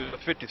 Actually, the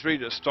 53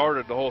 that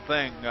started the whole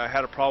thing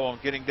had a problem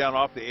getting down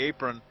off the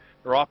apron,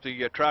 or off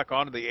the track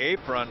onto the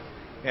apron,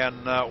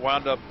 and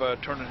wound up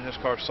turning his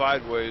car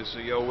sideways.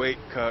 The 08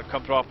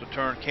 comes off the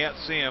turn, can't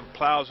see him,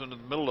 plows into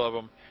the middle of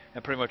them,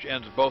 and pretty much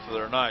ends both of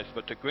their nights.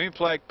 But the green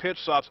flag pit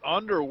stop's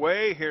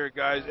underway here,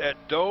 guys,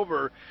 at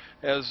Dover,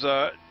 as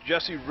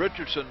Jesse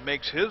Richardson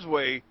makes his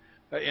way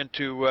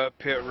into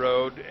pit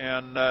road,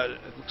 and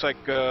it looks like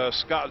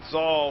Scott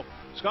Zoll,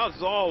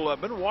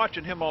 I've been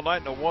watching him all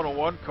night in a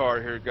 101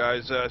 car here,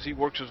 guys, as he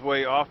works his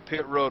way off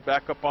pit road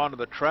back up onto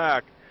the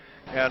track.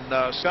 And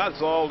Scott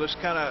Zoll just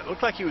kind of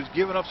looked like he was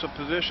giving up some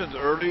positions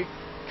early,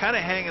 kind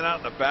of hanging out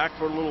in the back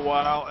for a little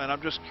while. And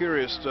I'm just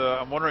curious,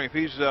 I'm wondering if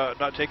he's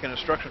not taking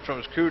instructions from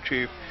his crew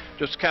chief,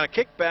 just kind of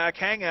kick back,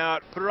 hang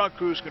out, put it on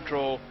cruise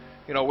control,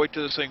 you know, wait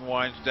till this thing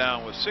winds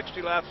down. With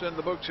 60 laps in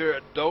the books here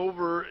at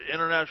Dover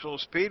International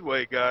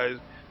Speedway, guys,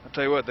 I'll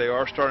tell you what, they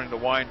are starting to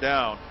wind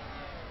down.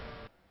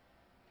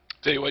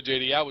 Tell you what,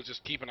 JD, I was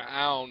just keeping an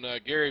eye on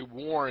Gary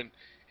Warren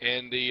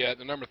and the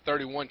number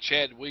 31,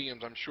 Chad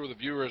Williams. I'm sure the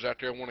viewers out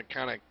there want to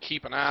kind of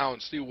keep an eye on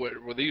and see where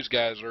these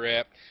guys are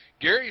at.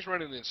 Gary's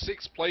running in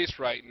 6th place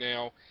right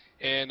now,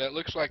 and it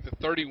looks like the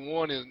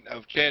 31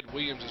 of Chad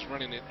Williams is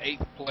running in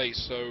 8th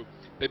place. So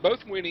they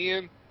both went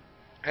in,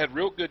 had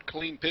real good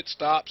clean pit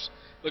stops.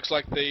 Looks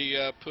like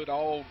they put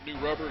all new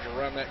rubbers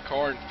around that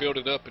car and filled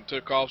it up and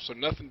took off, so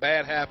nothing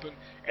bad happened.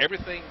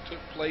 Everything took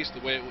place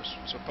the way it was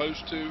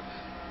supposed to.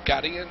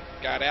 Got in,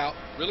 got out,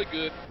 really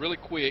good, really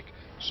quick.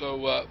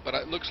 So, but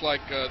it looks like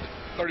the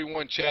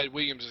 31 Chad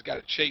Williams has got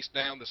to chase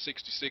down the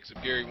 66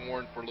 of Gary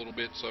Warren for a little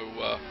bit. So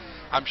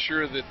I'm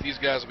sure that these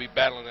guys will be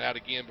battling it out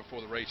again before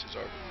the race is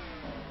over.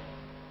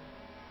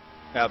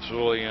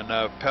 Absolutely, and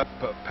Pep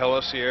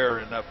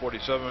Pellissier in that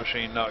 47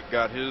 machine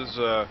got his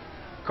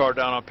car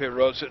down on pit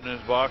road, sitting in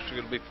his box. There's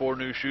going to be 4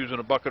 new shoes and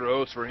a bucket of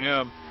oats for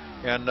him.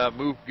 and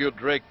move Gil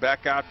Drake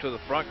back out to the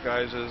front,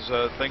 guys,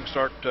 as things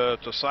start to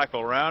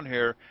cycle around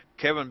here.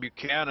 Kevin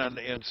Buchanan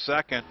in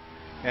second.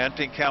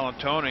 Anthony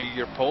Calantoni,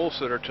 your pole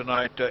sitter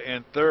tonight,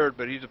 in third,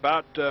 but he's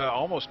about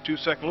almost 2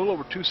 seconds, a little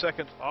over 2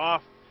 seconds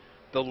off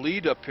the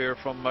lead up here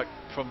from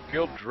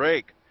Gil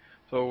Drake.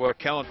 So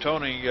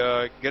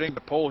Calantoni getting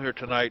the pole here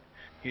tonight.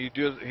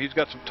 He's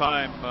got some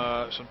time,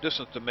 some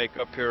distance to make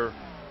up here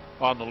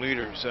on the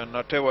leaders. And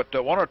I'll tell you what,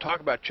 I want to talk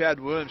about Chad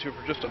Williams here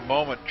for just a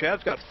moment.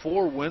 Chad's got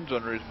 4 wins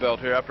under his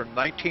belt here after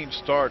 19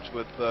 starts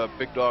with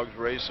BigDawgz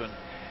Racing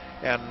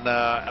and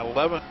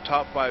 11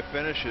 top 5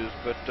 finishes.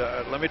 But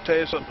let me tell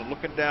you something,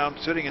 looking down,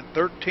 sitting in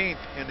 13th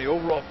in the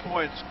overall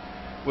points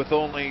with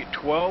only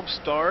 12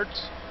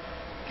 starts,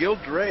 Gil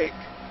Drake,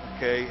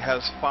 okay,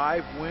 has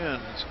 5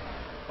 wins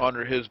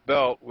under his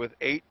belt with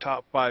 8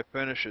 top 5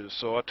 finishes.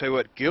 So I'll tell you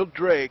what, Gil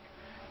Drake,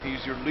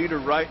 he's your leader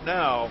right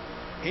now.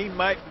 He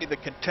might be the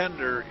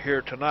contender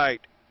here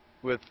tonight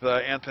with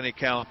Anthony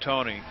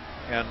Calantoni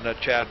and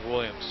Chad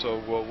Williams.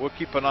 So we'll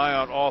keep an eye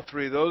on all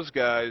 3 of those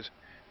guys,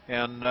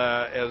 and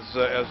as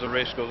the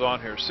race goes on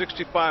here.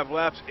 65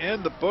 laps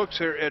in the books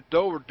here at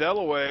Dover,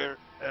 Delaware,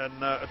 and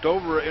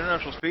Dover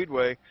International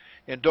Speedway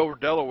in Dover,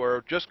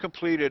 Delaware. Just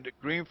completed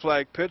green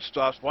flag pit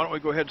stops. Why don't we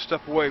go ahead and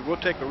step away? We'll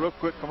take a real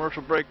quick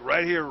commercial break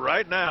right here,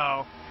 right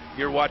now.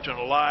 You're watching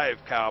live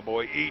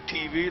Cowboy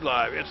ETV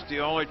Live. It's the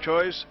only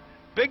choice.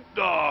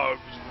 BigDawgz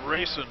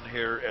Racing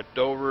here at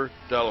Dover,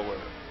 Delaware.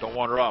 Don't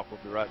wander off. We'll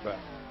be right back.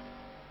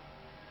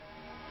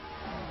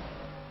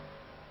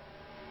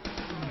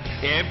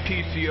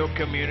 MTCO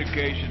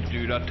Communications,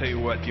 dude, I'll tell you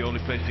what, the only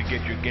place to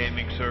get your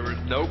gaming servers,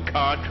 no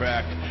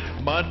contract,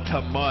 month to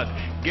month.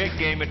 Get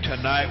gaming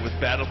tonight with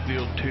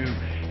Battlefield 2.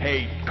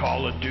 Hey,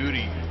 Call of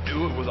Duty,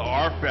 do it with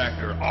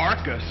R-Factor,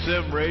 Arca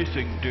Sim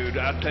Racing, dude.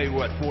 I'll tell you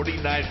what,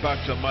 $49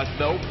 a month,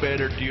 no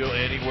better deal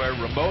anywhere.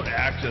 Remote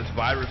access,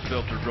 virus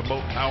filters,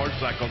 remote power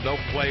cycle, no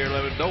player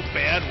limit, no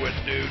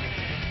bandwidth, dude.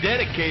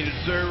 Dedicated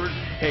servers,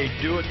 hey,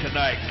 do it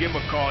tonight. Give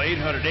them a call,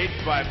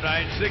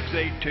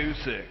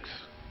 800-859-6826.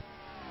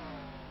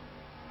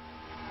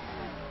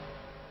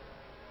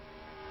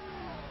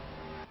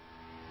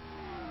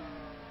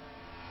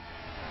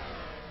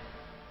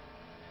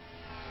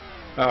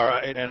 All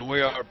right, and we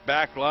are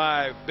back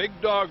live.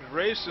 BigDawgz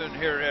Racing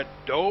here at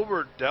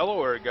Dover,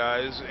 Delaware,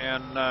 guys.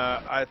 And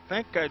I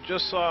think I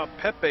just saw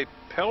Pepe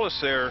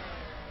Pellicer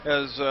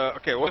as,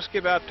 okay, let's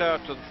get out to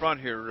the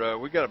front here.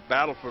 We got a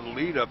battle for the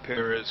lead up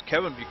here as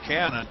Kevin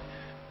Buchanan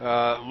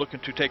looking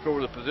to take over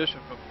the position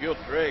from Gil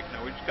Drake.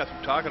 Now, we just got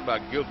some talking about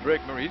Gil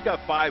Drake. Remember, he's got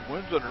 5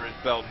 wins under his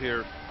belt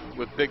here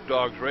with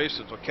BigDawgz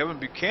Racing. So Kevin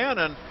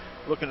Buchanan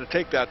looking to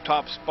take that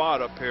top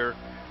spot up here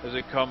as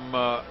they come,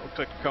 looks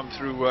like to come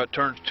through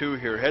turns 2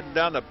 here. Heading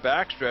down the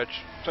backstretch,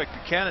 looks like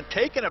Buchanan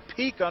taking a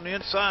peek on the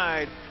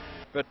inside,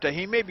 but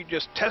he may be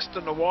just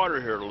testing the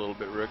water here a little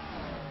bit, Rick.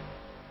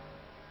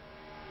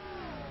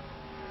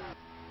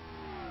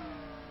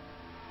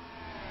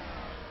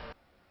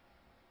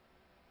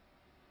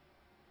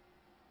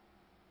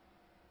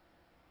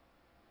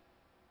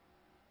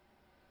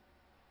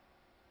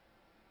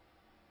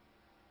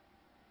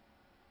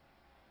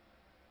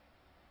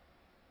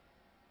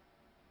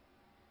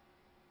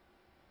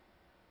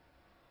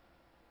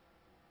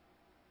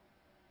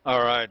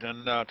 All right,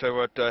 and I'll tell you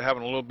what,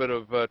 having a little bit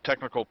of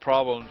technical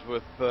problems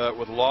with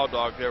Law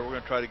Dog there. We're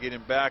going to try to get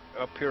him back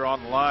up here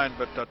on the line,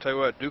 but I'll tell you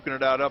what, duking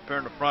it out up here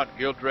in the front,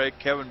 Gil Drake,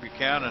 Kevin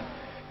Buchanan,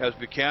 as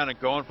Buchanan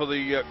going for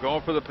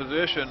the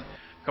position,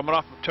 coming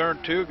off of turn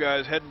 2,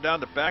 guys, heading down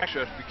the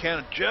backstretch.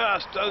 Buchanan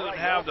just doesn't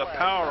have the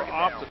power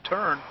off the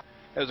turn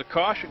as a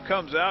caution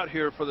comes out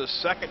here for the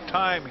 2nd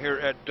time here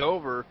at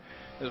Dover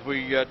as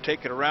we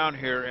take it around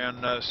here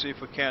and see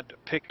if we can't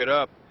pick it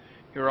up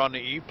here on the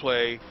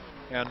E-Play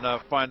and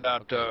find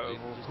out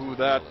who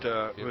that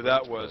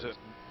was. It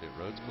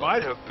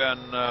might have been,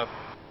 I'm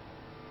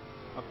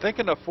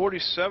thinking a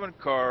 47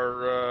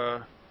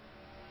 car,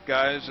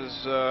 guys,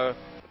 is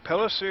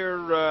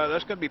Pellicer.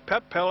 That's going to be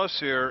Pep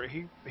Pellicer.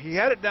 He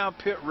had it down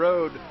pit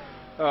road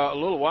a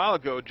little while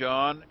ago,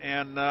 John,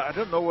 and I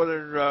don't know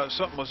whether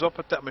something was up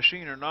with that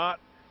machine or not,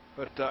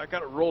 but I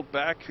got it rolled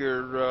back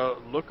here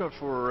looking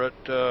for it,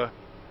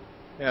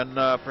 and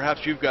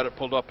perhaps you've got it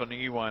pulled up on the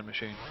E-Wine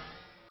machine.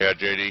 Yeah,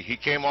 JD, he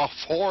came off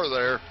 4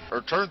 there,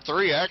 or turn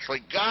 3 actually,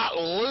 got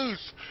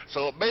loose,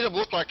 so it made him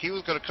look like he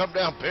was going to come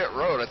down pit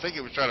road. I think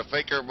he was trying to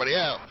fake everybody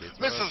out.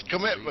 Misses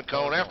commitment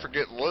cone after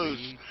getting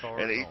loose,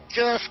 and he's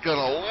just going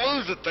to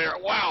lose it there.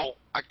 Wow,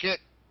 I can't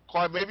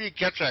quite, maybe you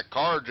catch that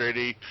car,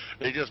 JD.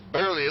 They just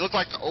barely, it looked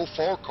like the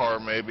 04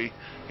 car maybe.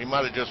 He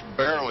might have just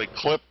barely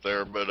clipped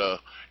there, but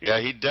yeah,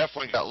 he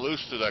definitely got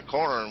loose to that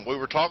corner, and we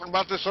were talking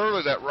about this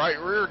earlier, that right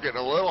rear getting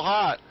a little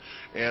hot,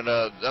 and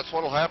that's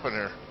what will happen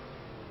here.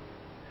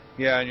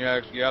 Yeah, and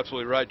you're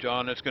absolutely right,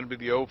 John. It's going to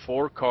be the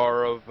 04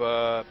 car of,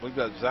 I believe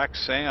that's Zach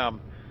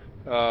Sam,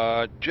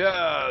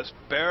 just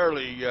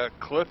barely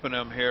clipping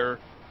him here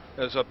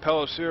as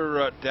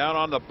Pellicer down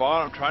on the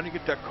bottom, trying to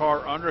get that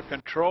car under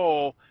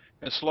control,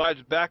 and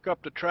slides back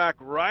up the track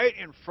right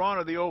in front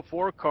of the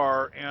 04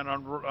 car. And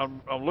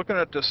I'm looking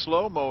at the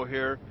slow-mo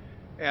here,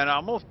 and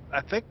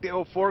I think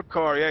the '04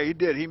 car, yeah, he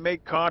did. He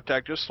made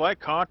contact, just slight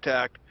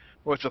contact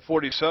with the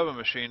 47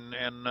 machine,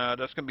 and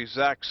that's going to be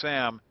Zach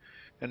Sam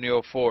in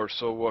the '04.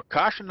 So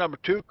caution number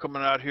 2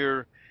 coming out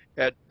here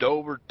at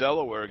Dover,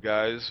 Delaware,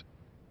 guys.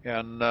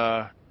 And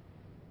the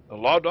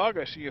Law Dog,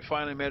 I see you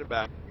finally made it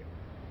back.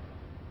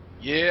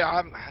 Yeah,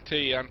 I tell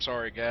you, I'm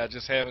sorry, guys.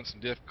 Just having some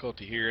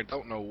difficulty here.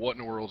 Don't know what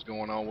in the world's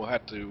going on. We'll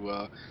have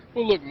to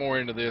we'll look more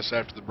into this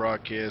after the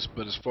broadcast.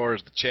 But as far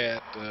as the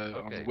chat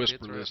on the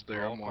whisper list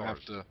there, I'm gonna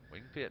have to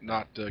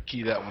not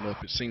key that one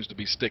up. It seems to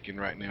be sticking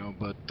right now.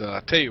 But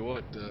I tell you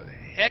what,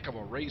 heck of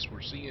a race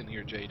we're seeing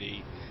here,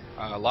 JD.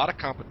 A lot of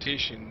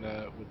competition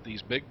with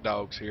these big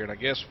dogs here, and I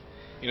guess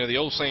the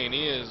old saying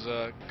is,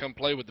 "Come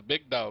play with the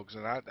big dogs,"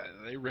 and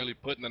they really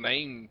putting the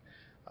name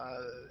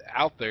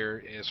out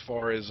there as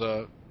far as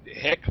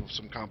heck of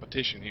some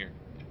competition here.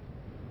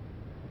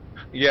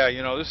 Yeah,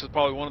 this is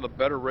probably one of the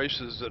better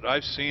races that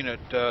I've seen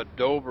at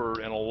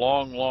Dover in a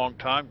long, long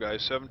time,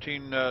 guys.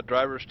 17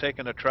 drivers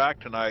taking the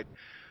track tonight.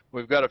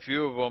 We've got a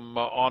few of them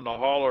on the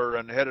hauler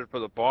and headed for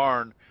the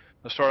barn.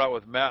 Let's start out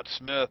with Matt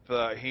Smith.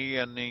 He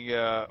and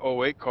the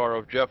 '08 car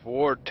of Jeff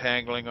Ward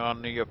tangling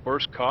on the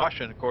first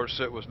caution. Of course,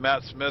 it was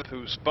Matt Smith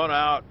who spun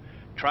out,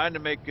 trying to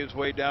make his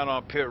way down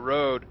on pit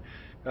road.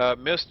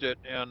 Missed it,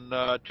 and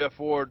Jeff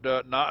Ward,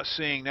 not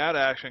seeing that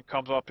action,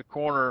 comes off the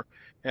corner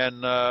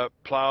and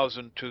plows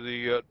into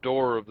the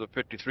door of the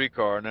 53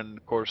 car. And then,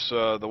 of course,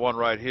 the one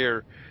right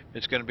here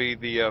is going to be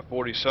the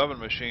 47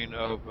 machine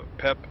of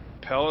Pep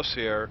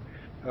Pellissier,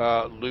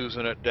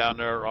 losing it down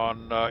there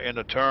on in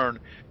the turn.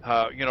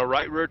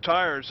 Right rear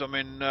tires. I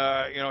mean,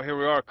 here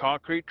we are,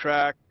 concrete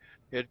track.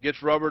 It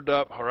gets rubbered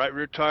up. Right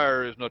rear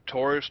tire is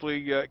notoriously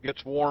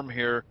gets warm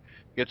here,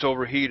 gets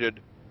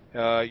overheated.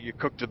 You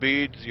cook the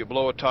beads, you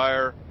blow a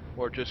tire,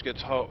 or it just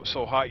gets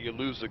so hot you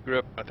lose the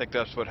grip. I think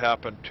that's what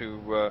happened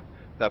to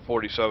that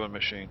 47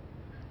 machine.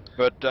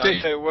 But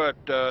I tell you what,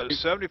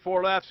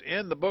 74 laps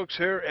in the books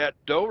here at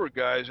Dover,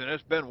 guys, and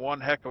it's been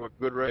one heck of a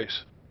good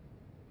race.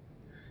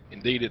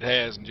 Indeed it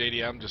has, and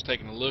JD, I'm just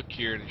taking a look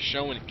here, and it's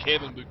showing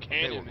Kevin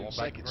Buchanan in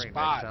second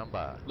spot.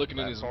 Looking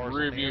in his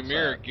rearview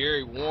mirror,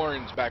 Gary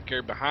Warren's back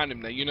there behind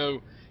him.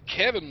 Now,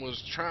 Kevin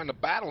was trying to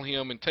battle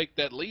him and take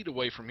that lead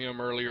away from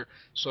him earlier,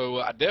 so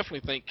I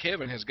definitely think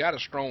Kevin has got a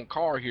strong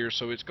car here,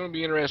 so it's going to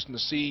be interesting to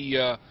see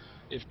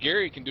if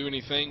Gary can do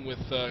anything with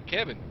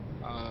Kevin.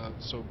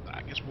 So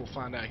I guess we'll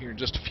find out here in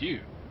just a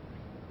few.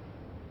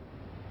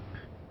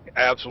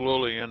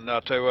 Absolutely, and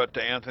I'll tell you what,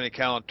 to Anthony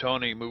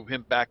Calantoni, move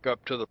him back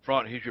up to the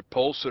front. He's your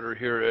pole sitter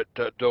here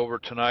at Dover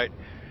tonight.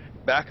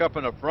 Back up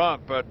in the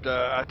front, but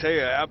I tell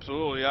you,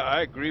 absolutely,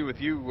 I agree with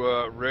you,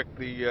 Rick.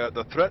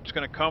 The threat's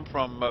going to come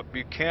from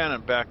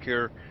Buchanan back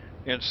here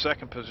in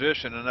second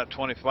position in that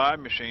 25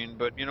 machine.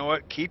 But you know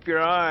what? Keep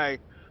your eye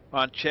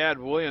on Chad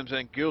Williams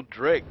and Gil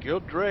Drake. Gil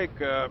Drake,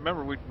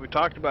 remember we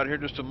talked about here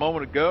just a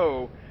moment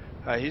ago.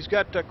 He's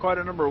got quite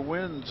a number of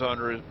wins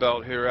under his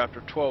belt here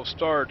after 12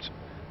 starts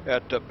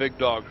at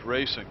BigDawgz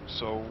Racing.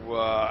 So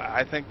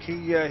I think he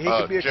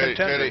could be a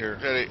contender here.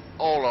 Jetty,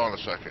 hold on a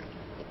second.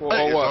 Well,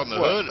 it's on the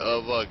hood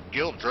of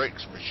Gil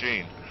Drake's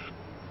machine.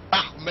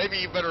 Maybe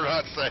you better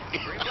not say.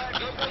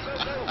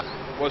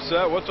 What's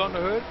that? What's on the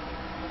hood?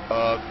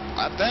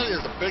 That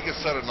is the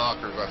biggest set of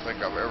knockers I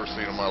think I've ever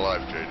seen in my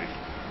life, JD.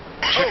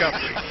 Check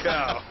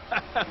out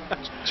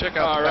Check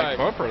out the back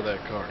bumper of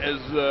that car.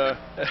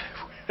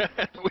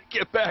 As we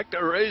get back to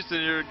racing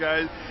here,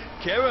 guys,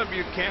 Kevin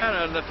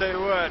Buchanan, I tell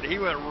you what, he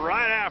went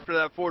right after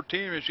that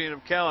 14 machine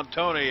of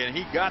Calantoni, and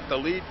he got the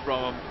lead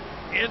from him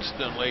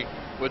instantly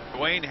with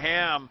Dwayne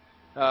Ham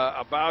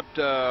about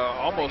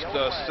almost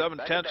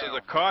 7/10 of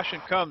the caution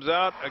comes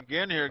out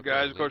again here,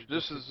 guys. Of course,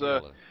 this is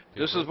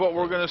what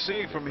we're going to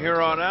see from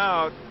here on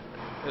out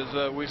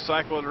as we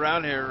cycle it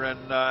around here,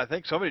 and I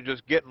think somebody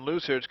just getting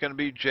loose here. It's going to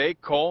be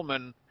Jake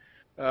Coleman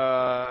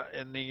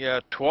in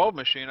the 12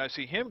 machine. I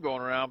see him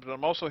going around, but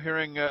I'm also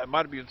hearing it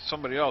might be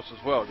somebody else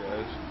as well,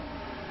 guys.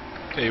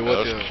 Tell you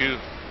what, cue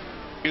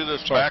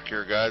this back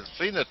here, guys.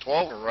 Seen the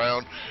 12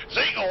 around.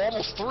 They go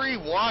almost 3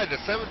 wide. The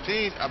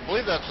 17, I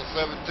believe that's the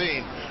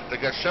 17,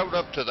 that got shoved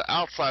up to the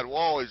outside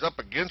wall. He's up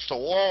against the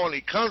wall, and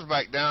he comes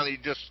back down. He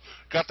just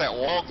got that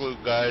wall glue,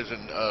 guys,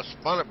 and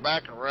spun it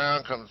back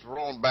around, comes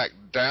rolling back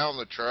down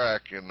the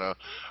track. And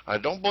I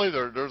don't believe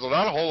there's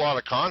not a whole lot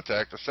of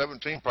contact. The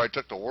 17 probably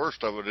took the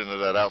worst of it into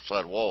that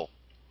outside wall.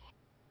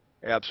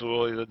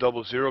 Absolutely,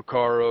 the 00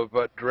 car of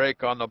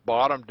Drake on the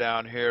bottom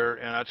down here,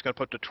 and that's going to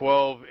put the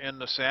 12 in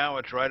the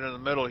sandwich right in the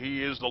middle.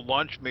 He is the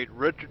lunch meat.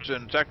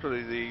 Richardson, it's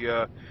actually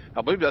the,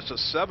 I believe that's the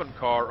 7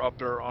 car up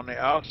there on the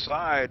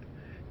outside.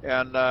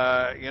 And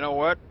you know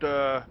what?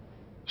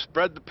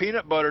 Spread the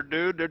peanut butter,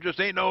 dude. There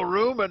just ain't no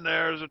room in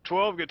there as the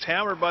 12 gets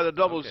hammered by the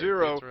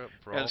 00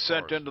 and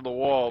sent into the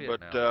wall.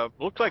 But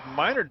looks like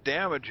minor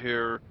damage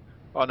here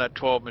on that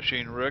 12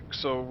 machine, Rick.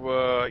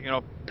 So,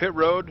 pit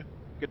road.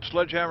 Get the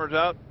sledgehammers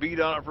out, beat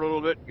on it for a little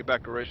bit, and get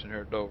back to racing here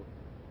at Dover.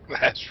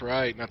 That's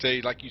right. And I tell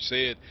you, like you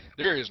said,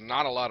 there is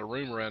not a lot of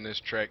room around this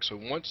track. So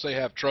once they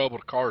have trouble,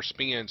 the car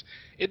spins.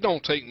 It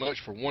don't take much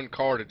for one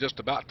car to just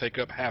about take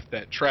up half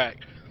that track.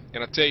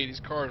 And I tell you, these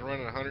cars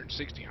running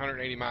 160,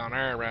 180 mile an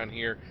hour around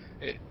here.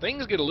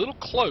 Things get a little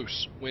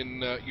close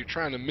when you're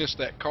trying to miss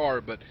that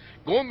car. But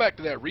going back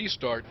to that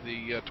restart,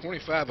 the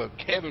 25 of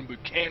Kevin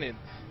Buchanan,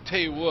 tell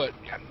you what,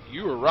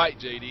 you were right,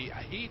 JD.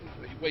 He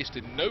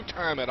wasted no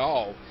time at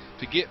all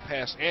to get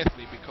past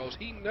Anthony because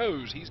he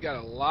knows he's got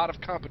a lot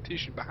of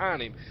competition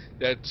behind him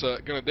that's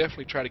going to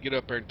definitely try to get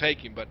up there and take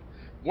him. But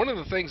one of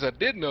the things I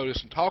did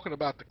notice in talking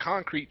about the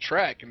concrete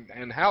track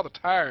and how the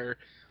tire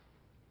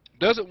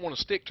doesn't want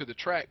to stick to the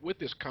track with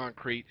this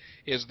concrete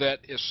is that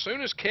as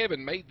soon as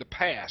Kevin made the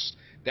pass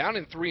down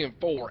in 3 and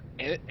 4,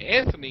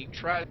 Anthony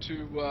tried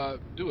to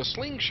do a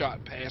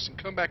slingshot pass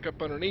and come back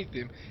up underneath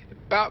him.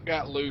 About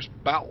got loose,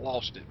 about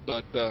lost it,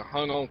 but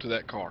hung on to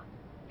that car.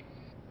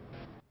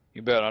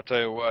 You bet. I'll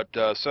tell you what,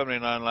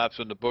 79 laps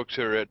in the books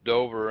here at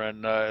Dover,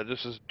 and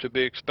this is to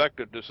be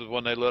expected. This is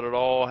when they let it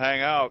all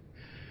hang out.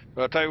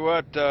 But I'll tell you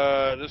what,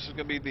 this is going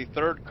to be the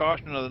third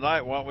caution of the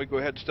night. Why don't we go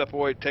ahead and step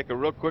away, take a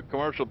real quick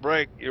commercial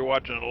break. You're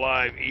watching it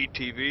live,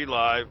 ETV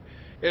Live.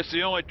 It's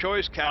the only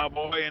choice,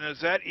 Cowboy, and is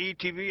that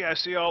ETV I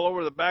see all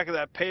over the back of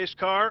that pace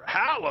car?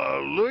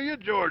 Hallelujah,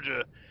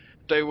 Georgia.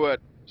 Tell you what,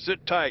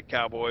 sit tight,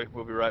 Cowboy.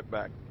 We'll be right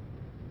back.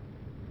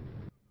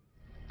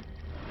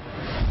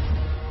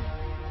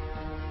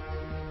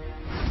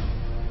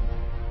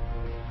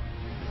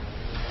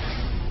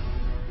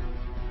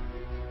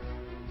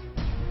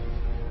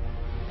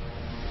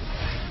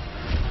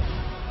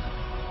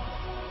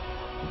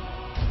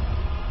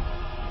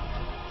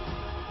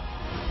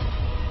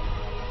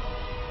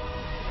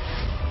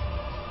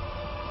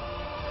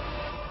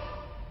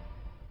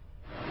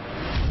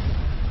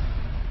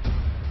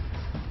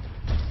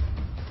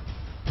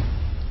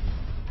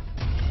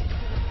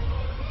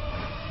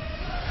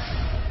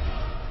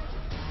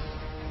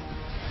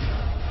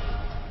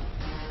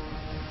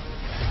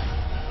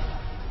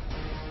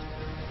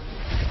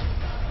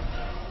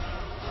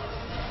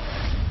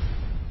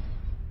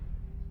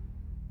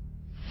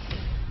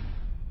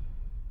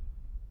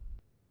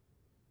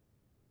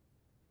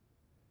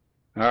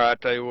 All right, I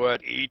tell you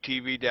what,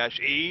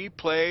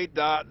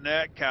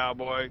 ETV-eplay.net,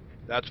 Cowboy.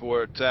 That's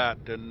where it's at.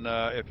 And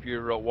if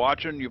you're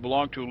watching, you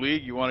belong to a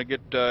league, you want to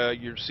get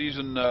your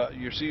season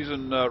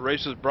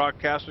races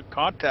broadcasted,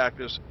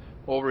 contact us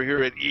over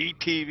here at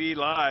ETV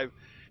Live.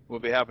 We'll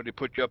be happy to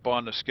put you up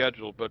on the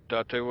schedule. But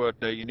I'll tell you what,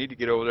 you need to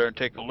get over there and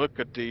take a look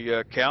at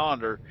the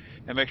calendar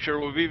and make sure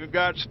we've even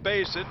got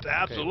space. It's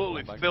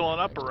absolutely filling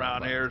up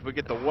around here as we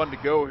get the one to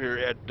go here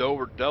at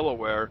Dover,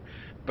 Delaware.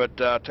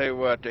 But I'll tell you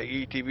what,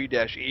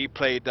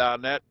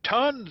 ETV-eplay.net,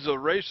 tons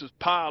of races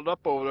piled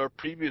up over there,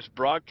 previous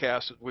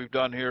broadcasts that we've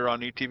done here on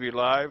ETV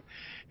Live.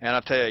 And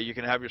I'll tell you, you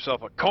can have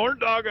yourself a corn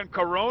dog and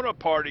Corona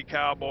party,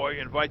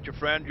 Cowboy. Invite your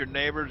friends, your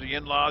neighbors, the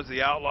in-laws,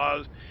 the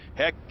outlaws.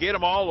 Heck, get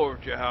them all over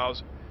to your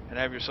house and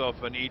have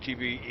yourself an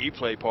ETV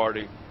ePlay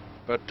party.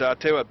 But I'll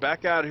tell you what,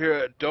 back out here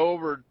at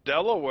Dover,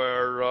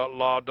 Delaware,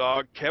 Law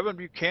Dog, Kevin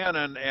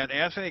Buchanan and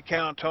Anthony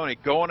Cantoni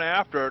going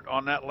after it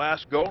on that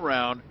last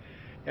go-round.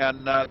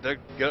 And I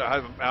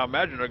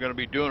imagine they're going to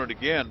be doing it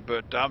again,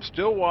 but I'm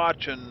still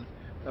watching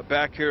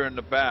back here in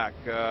the back.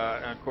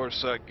 And of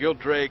course, Gil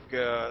Drake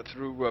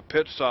through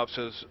pit stops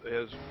has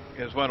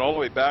went all the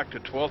way back to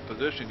 12th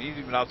position. He's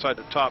even outside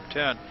the top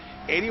 10.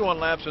 81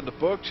 laps in the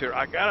books here.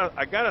 I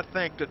gotta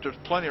think that there's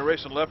plenty of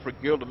racing left for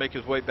Gil to make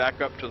his way back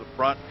up to the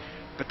front.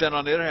 But then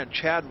on the other hand,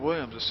 Chad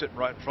Williams is sitting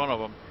right in front of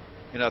him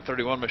in that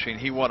 31 machine.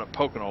 He won at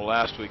Pocono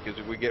last week as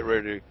we get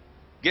ready to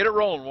get it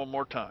rolling one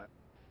more time.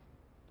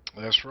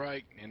 That's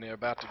right, and they're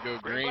about to go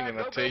green, and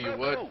I tell you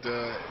what,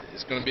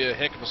 it's going to be a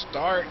heck of a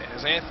start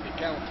as Anthony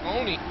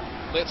Cantoni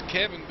lets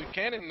Kevin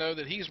Buchanan know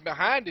that he's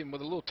behind him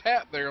with a little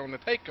tap there on the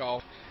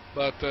takeoff,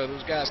 but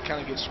those guys kind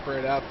of get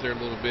spread out there a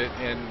little bit.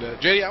 And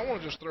JD, I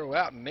want to just throw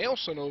out,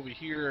 Nelson over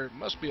here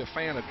must be a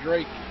fan of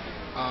Drake.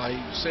 He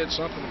said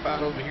something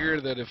about over here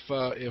that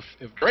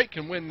if Drake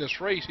can win this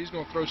race, he's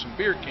going to throw some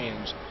beer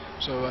cans.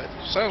 So it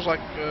sounds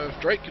like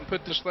if Drake can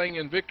put this thing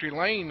in victory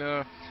lane,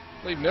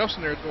 leave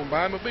Nelson there, it's going to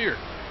buy him a beer.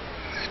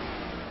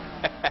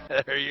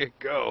 There you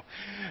go.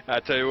 I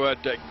tell you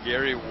what,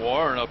 Gary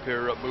Warren up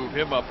here, move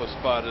him up a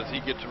spot as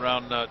he gets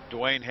around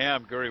Dwayne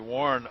Ham. Gary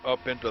Warren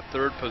up into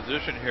third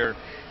position here.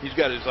 He's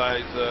got his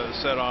eyes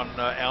set on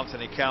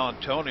Anthony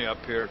Cantoni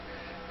up here.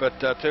 But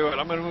tell you what,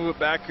 I'm going to move it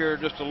back here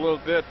just a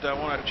little bit. I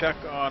want to check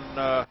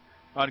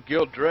on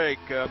Gil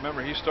Drake.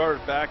 Remember, he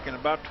started back in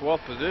about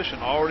 12th position,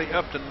 already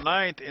up to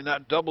 9th in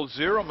that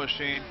 00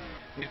 machine.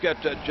 He's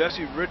got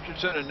Jesse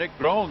Richardson and Nick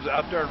Grones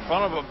out there in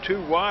front of him, too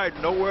wide,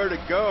 nowhere to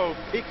go.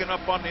 Peeking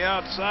up on the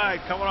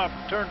outside, coming off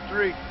turn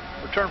 3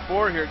 or turn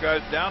 4 here,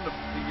 guys, down to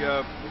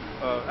the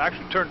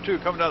actually turn 2,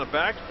 coming down the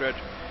backstretch,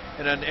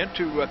 and then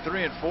into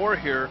 3 and 4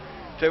 here.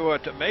 Tell you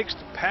what, makes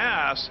the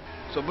pass.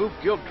 So move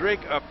Gil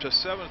Drake up to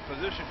 7th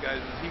position, guys,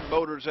 as he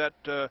motors that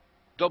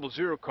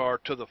 00 car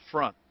to the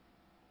front.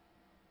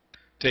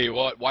 Tell you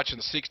what, watching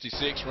the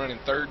 66 running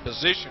third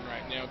position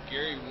right now,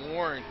 Gary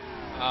Warren.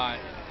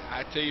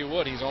 I tell you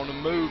what, he's on the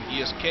move.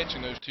 He is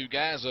catching those two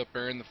guys up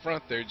there in the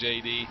front there,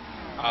 JD,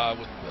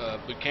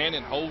 with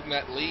Buchanan holding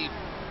that lead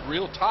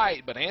real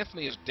tight, but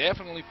Anthony is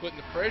definitely putting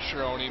the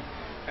pressure on him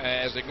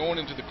as they're going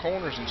into the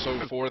corners and so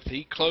forth.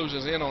 He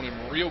closes in on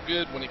him real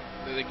good when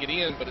they get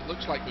in, but it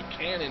looks like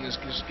Buchanan is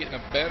just getting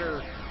a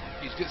better,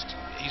 he's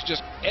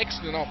just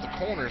exiting off the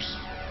corners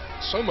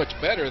so much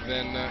better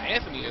than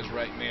Anthony is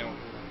right now.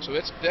 So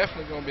it's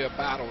definitely going to be a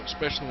battle,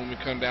 especially when we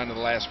come down to the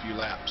last few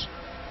laps.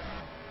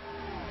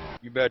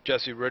 You bet.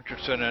 Jesse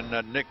Richardson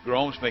and Nick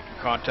Gromes making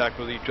contact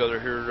with each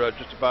other here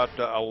just about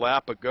a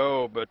lap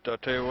ago. But I'll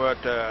tell you what,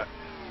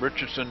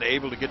 Richardson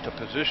able to get to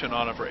position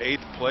on him for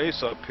 8th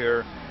place up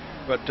here.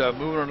 But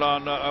moving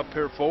on up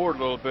here forward a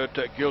little bit,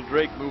 Gil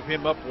Drake move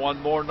him up one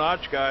more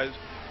notch, guys.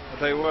 I'll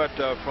tell you what,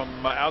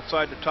 from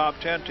outside the top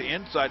 10 to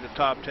inside the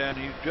top 10,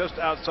 he's just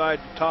outside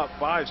the top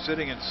 5,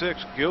 sitting in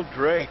 6th. Gil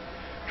Drake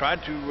trying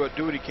to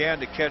do what he can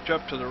to catch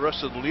up to the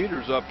rest of the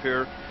leaders up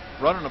here,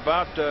 running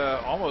about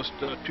almost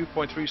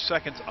 2.3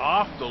 seconds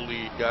off the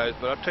lead, guys.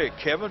 But I'll tell you,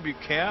 Kevin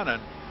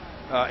Buchanan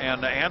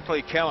and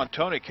Anthony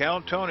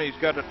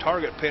Calantoni's got a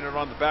target painted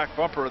on the back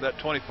bumper of that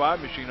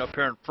 25 machine up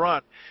here in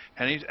front,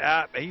 and he's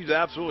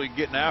absolutely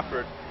getting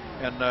after it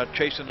and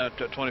chasing that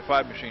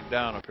 25 machine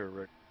down up here,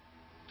 Rick.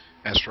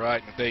 That's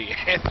right.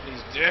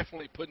 Anthony's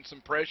definitely putting some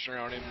pressure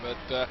on him.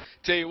 But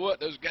tell you what,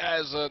 those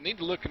guys need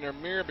to look in their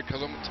mirror,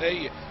 because I'm going to tell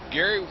you,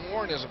 Gary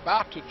Warren is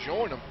about to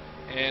join them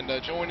and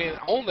join in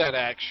on that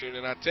action.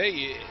 And I tell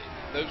you,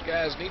 those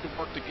guys need to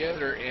work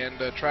together and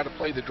try to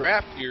play the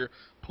draft here,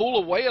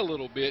 pull away a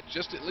little bit,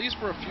 just at least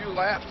for a few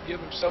laps, to give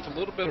himself a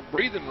little bit of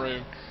breathing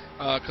room,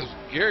 because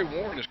Gary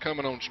Warren is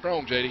coming on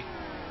strong, JD.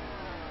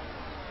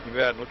 You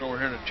bet. Looking over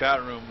here in the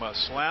chat room,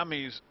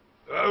 Slammy's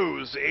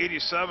O's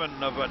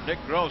 87 of Nick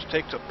Gromes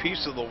takes a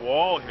piece of the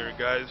wall here,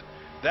 guys.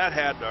 That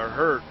had to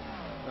hurt.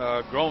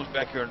 Gromes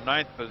back here in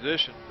 9th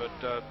position.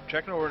 But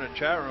checking over in the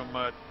chat room,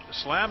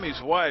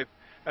 Slammy's wife,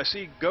 I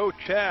see Go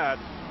Chad,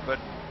 but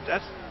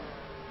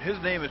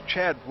his name is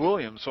Chad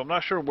Williams, so I'm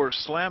not sure where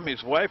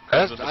Slammy's wife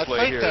comes into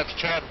play here. I think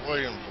that's Chad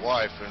Williams'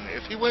 wife, and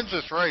if he wins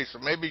this race,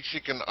 maybe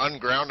she can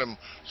unground him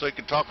so he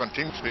can talk on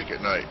TeamSpeak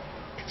at night.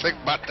 Think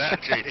about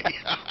that, JD.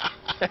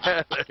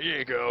 There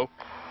you go.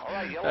 All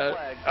right, yellow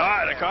flag. All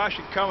right, a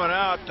caution coming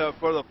out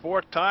for the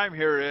 4th time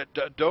here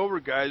at Dover,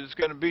 guys. It's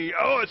going to be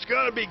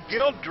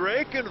Gil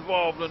Drake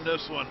involved in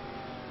this one.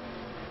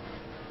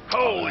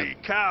 Holy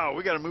cow!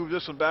 We got to move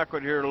this one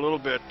backward here a little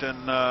bit,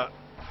 and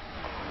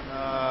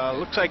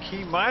looks like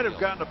he might have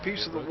gotten a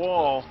piece of the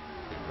wall.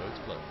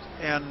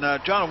 And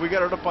John, we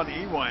got it up on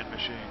the E-Wine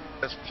machine.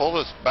 Let's pull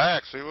this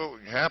back, see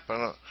what can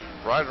happen.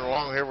 Riding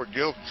along here with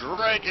Gil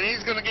Drake, and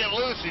he's going to get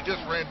loose. He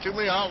just ran too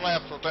many out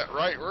laps with that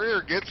right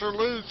rear. Gets her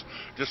loose,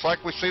 just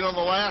like we seen on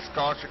the last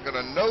caution. Going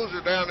to nose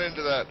her down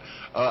into that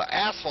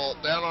asphalt,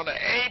 down on the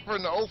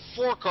apron. The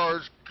 04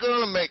 car's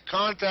going to make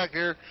contact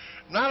here.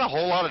 Not a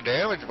whole lot of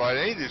damage by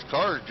any of these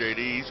cars,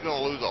 JD. He's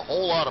going to lose a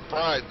whole lot of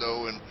pride,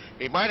 though, and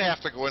he might have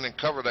to go in and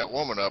cover that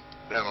woman up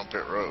down on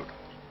pit road.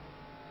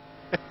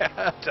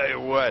 I'll tell you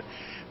what.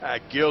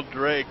 Gil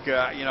Drake,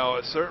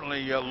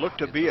 certainly looked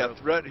to be a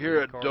threat here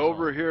at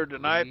Dover here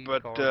tonight,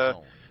 but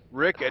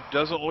Rick, it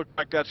doesn't look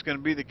like that's going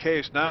to be the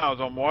case now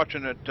as I'm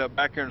watching it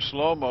back here in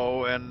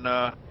slow-mo, and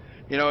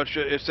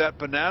it's that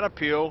banana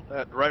peel.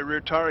 That right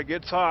rear tire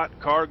gets hot,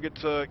 car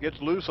gets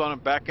loose on him,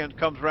 back end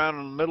comes around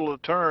in the middle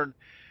of the turn,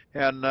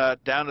 and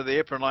down to the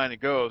apron line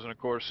it goes, and of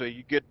course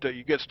you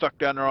get stuck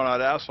down there on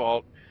that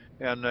asphalt.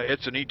 And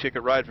it's an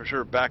e-ticket ride for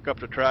sure, back up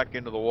the track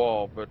into the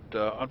wall, but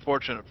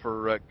unfortunate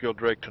for Gil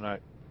Drake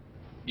tonight.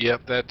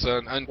 Yep, that's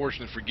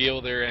unfortunate for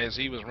Gil there, as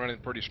he was running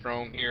pretty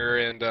strong here,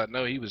 and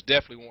no, he was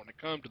definitely wanting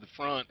to come to the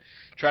front,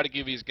 try to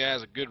give these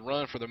guys a good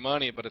run for their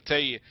money. But I tell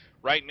you,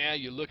 right now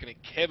you're looking at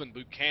Kevin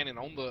Buchanan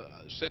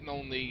sitting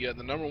on the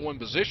 #1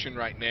 position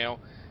right now,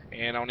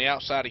 and on the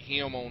outside of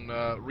him on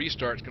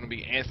restart is going to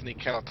be Anthony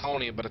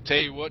Calatoni. But I tell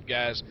you what,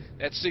 guys,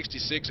 that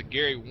 66 of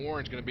Gary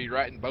Warren's going to be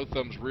right in both of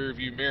them's rear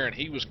view mirror, and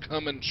he was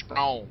coming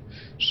strong.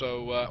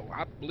 So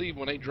I believe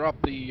when they drop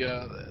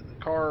the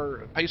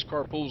pace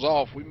car pulls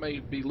off, we may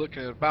be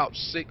looking at about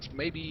 6,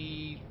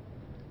 maybe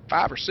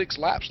 5 or 6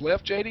 laps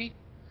left, JD.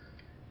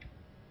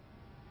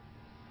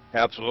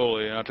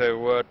 Absolutely, and I'll tell you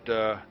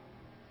what,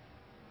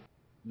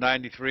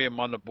 93 I'm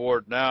on the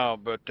board now,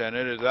 and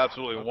it is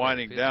absolutely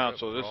winding down.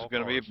 So this is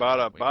going to be about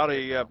a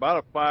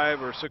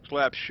 5 or 6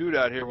 lap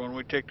shootout here when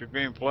we take the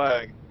green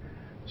flag.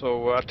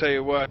 So I'll tell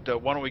you what,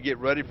 why don't we get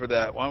ready for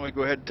that? Why don't we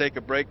go ahead and take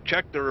a break,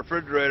 check the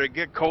refrigerator,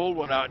 get cold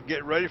one out, and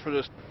get ready for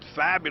this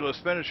fabulous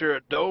finish here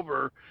at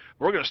Dover.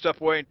 We're going to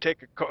step away and take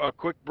a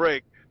quick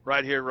break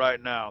right here,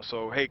 right now.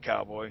 So hey,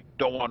 Cowboy,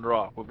 don't wander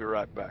off. We'll be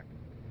right back.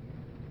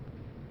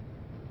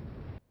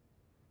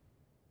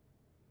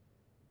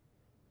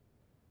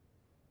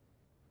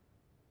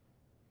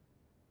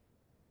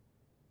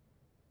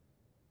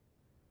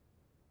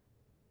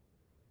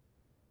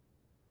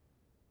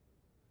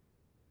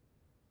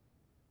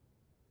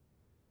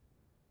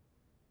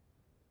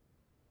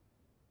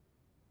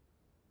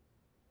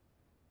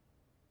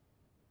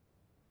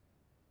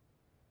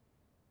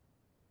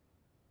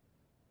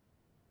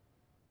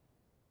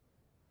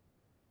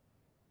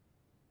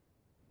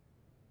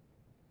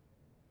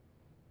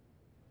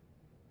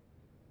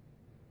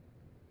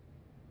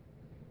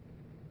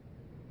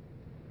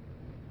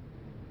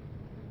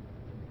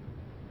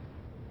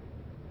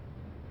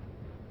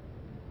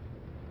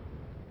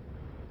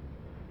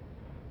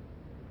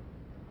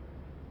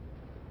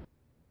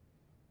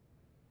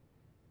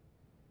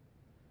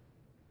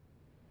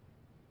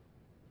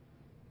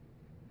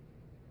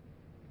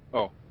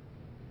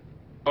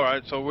 All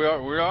right, so we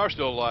are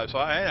still alive. So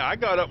I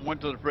got up and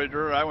went to the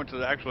refrigerator. I went to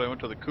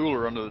the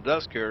cooler under the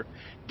desk here.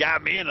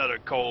 Got me another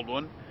cold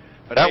one.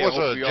 That was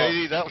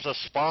JD. That was a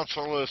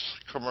sponsorless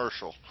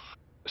commercial.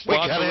 We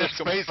got have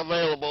space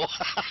available.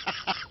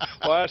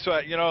 Well, that's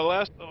right. You know,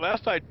 last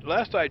I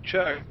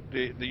checked,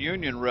 the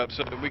union rep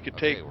said that we could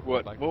take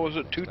what was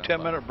it, 2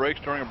 10-minute breaks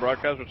during a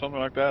broadcast or something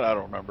like that. I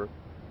don't remember.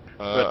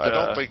 I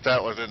don't think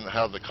that was in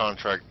how the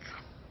contract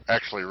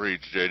actually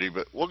reads, JD,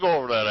 but we'll go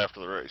over that after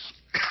the race.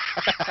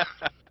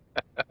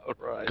 All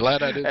right.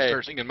 Glad I didn't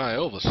start singing my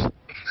Elvis.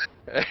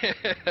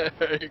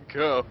 There you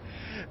go.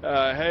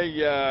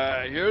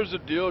 Here's the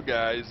deal,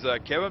 guys.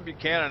 Kevin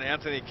Buchanan,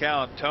 Anthony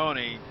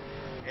Calantoni,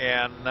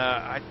 and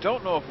I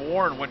don't know if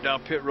Warren went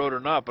down pit road or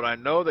not, but I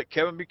know that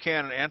Kevin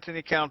Buchanan,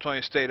 Anthony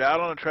Calantoni stayed out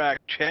on the track.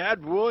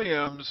 Chad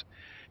Williams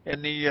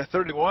in the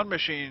 31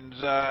 machines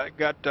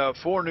got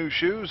 4 new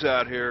shoes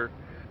out here.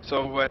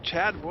 So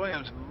Chad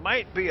Williams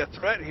might be a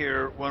threat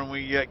here when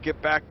we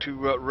get back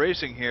to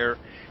racing here.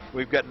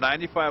 We've got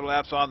 95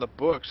 laps on the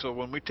book, so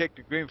when we take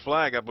the green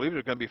flag, I believe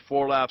there's going to be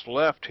 4 laps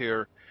left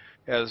here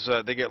as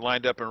they get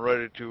lined up and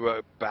ready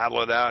to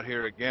battle it out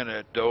here again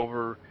at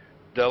Dover,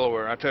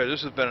 Delaware. I tell you,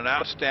 this has been an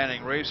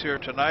outstanding race here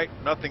tonight.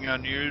 Nothing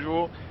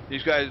unusual.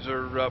 These guys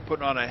are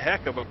putting on a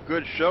heck of a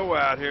good show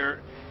out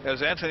here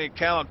as Anthony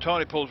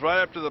Calantoni pulls right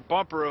up to the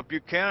bumper of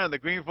Buchanan. The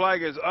green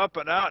flag is up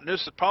and out, and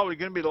this is probably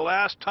going to be the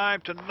last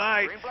time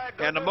tonight.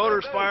 And the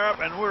motors fire up,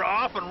 and we're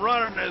off and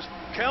running as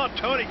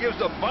Calantoni gives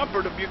the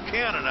bumper to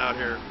Buchanan out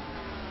here.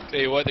 Tell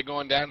you what, they're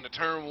going down to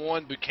turn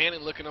 1.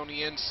 Buchanan looking on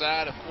the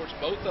inside. Of course,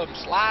 both of them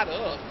slide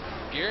up.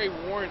 Gary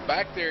Warren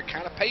back there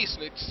kind of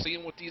pacing it,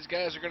 seeing what these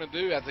guys are going to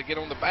do as they get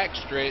on the back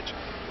stretch.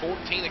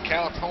 14 of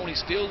Calantoni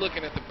still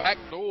looking at the back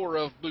door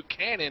of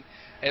Buchanan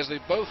as they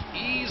both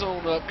ease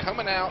on up,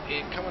 coming out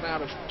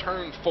of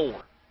turn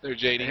 4. There,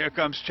 JD. And here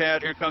comes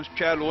Chad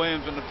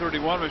Williams in the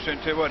 31 machine.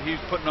 Tell you what, he's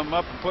putting them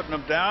up and putting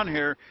them down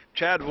here.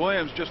 Chad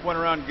Williams just went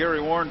around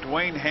Gary Warren,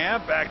 Dwayne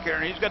Ham back here,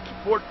 and he's got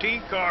the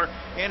 14 car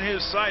in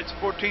his sights.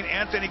 14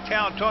 Anthony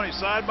Calantoni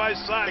side by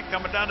side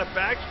coming down the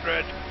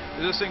backstretch.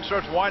 As this thing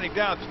starts winding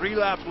down, 3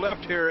 laps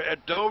left here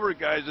at Dover,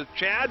 guys. It's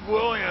Chad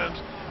Williams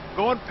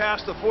going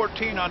past the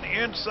 14 on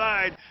the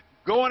inside,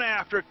 going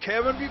after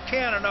Kevin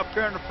Buchanan up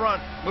here in the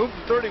front, moving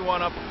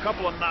 31 up a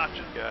couple of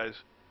notches, guys.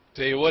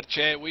 Tell you what,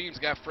 Chad Williams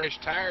got fresh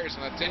tires,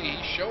 and I tell you,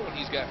 he's showing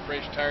he's got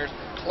fresh tires.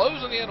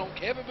 Closing in on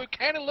Kevin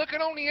Buchanan, looking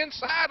on the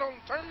inside on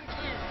turn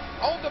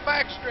 2, on the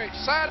backstretch,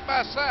 side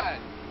by side.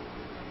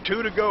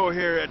 2 to go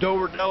here at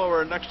Dover,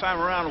 Delaware. Next time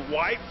around,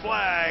 white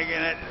flag,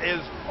 and it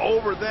is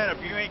over then.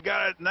 If you ain't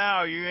got it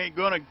now, you ain't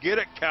going to get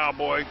it,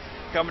 cowboy.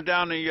 Coming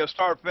down the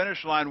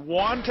start-finish line.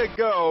 1 to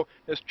go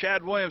as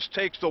Chad Williams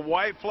takes the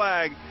white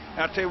flag.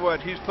 And I'll tell you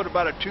what, he's put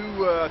about a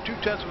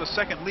 2/10 of a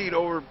second lead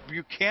over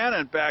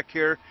Buchanan back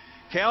here.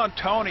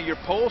 Calantoni, your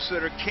pole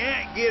sitter,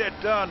 can't get it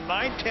done.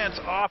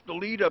 9/10 off the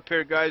lead up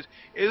here, guys.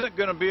 Isn't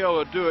going to be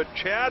able to do it.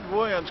 Chad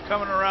Williams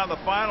coming around the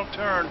final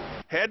turn,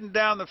 heading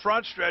down the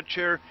front stretch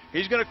here.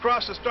 He's going to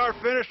cross the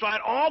start-finish line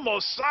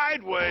almost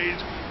sideways.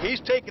 He's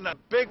taking a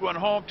big one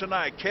home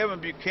tonight. Kevin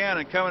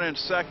Buchanan coming in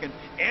second.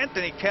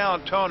 Anthony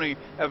Calantoni,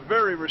 a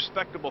very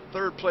respectable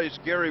third place.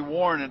 Gary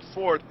Warren in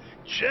fourth.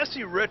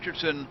 Jesse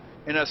Richardson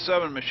in a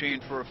 7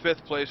 machine for a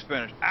 5th place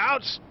finish.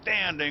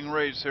 Outstanding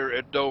race here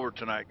at Dover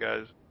tonight,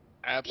 guys.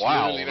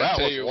 Absolutely. Wow, that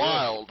was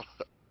wild.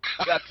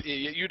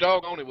 You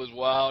doggone it was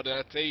wild, and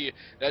I tell you,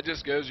 that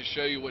just goes to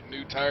show you what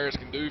new tires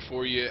can do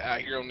for you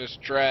out here on this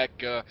track.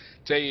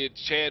 Tell you,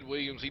 Chad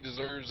Williams, he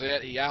deserves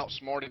that. He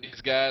outsmarted these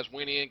guys,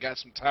 went in, got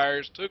some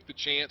tires, took the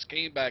chance,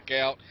 came back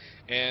out,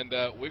 and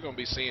we're going to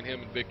be seeing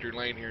him in victory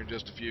lane here in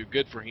just a few.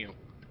 Good for him.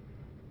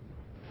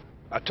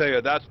 I tell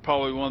you, that's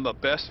probably one of the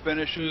best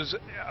finishes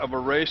of a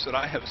race that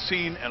I have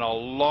seen in a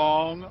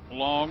long,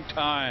 long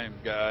time,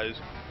 guys.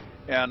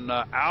 And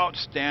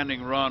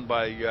outstanding run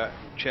by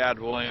Chad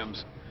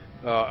Williams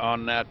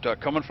on that.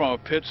 Coming from a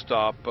pit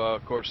stop,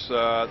 of course,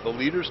 the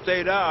leader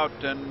stayed out,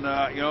 and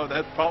you know,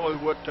 that's probably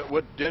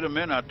what did him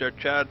in out there.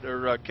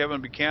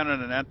 Kevin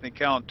Buchanan and Anthony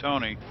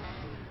Calantoni.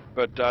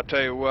 But I'll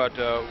tell you what,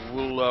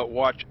 we'll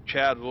watch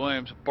Chad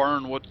Williams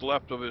burn what's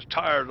left of his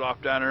tires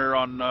off down here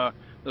on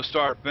the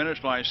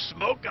start-finish line,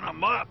 smoking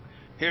them up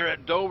here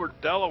at Dover,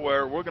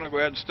 Delaware. We're going to go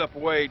ahead and step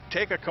away,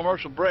 take a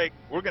commercial break.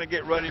 We're going to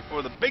get ready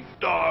for the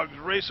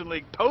BigDawgz Racing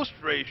League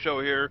post-race show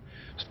here,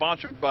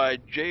 sponsored by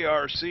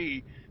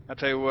JRC. I'll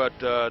tell you what,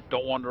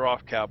 don't wander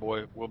off,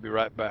 cowboy. We'll be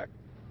right back.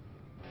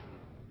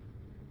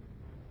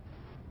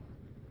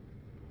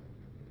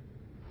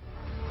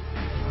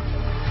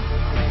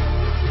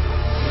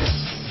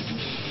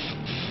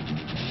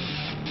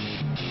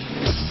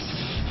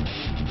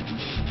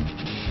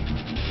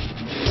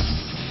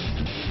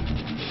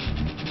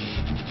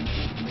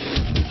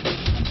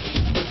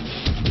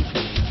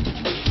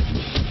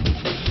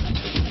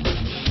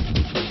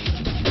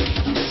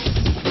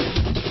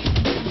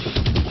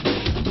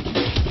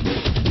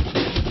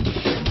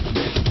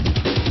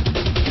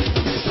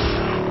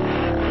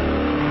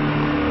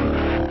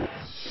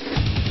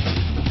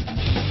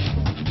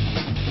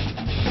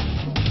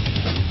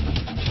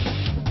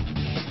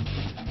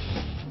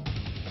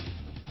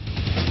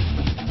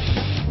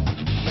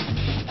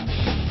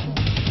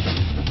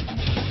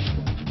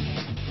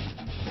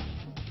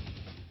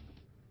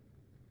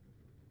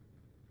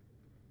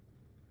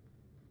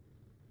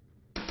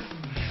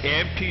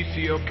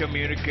 MTCO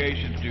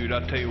Communications, dude.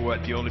 I'll tell you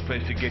what, the only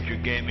place to get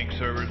your gaming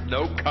servers,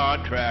 no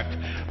contract,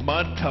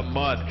 month to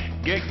month.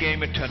 Get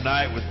gaming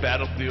tonight with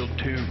Battlefield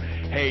 2.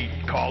 Hey,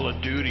 Call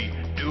of Duty.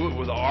 Do it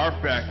with R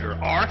Factor,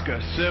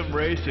 Arca Sim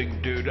Racing,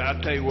 dude.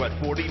 I'll tell you what,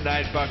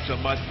 $49 a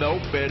month, no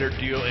better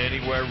deal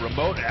anywhere.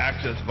 Remote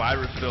access,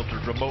 virus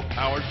filters, remote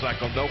power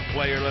cycle, no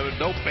player limit,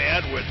 no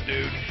bandwidth,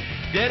 dude.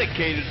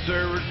 Dedicated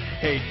servers.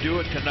 Hey, do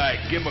it tonight.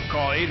 Give them a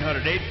call,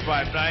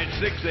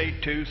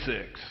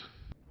 800-859-6826.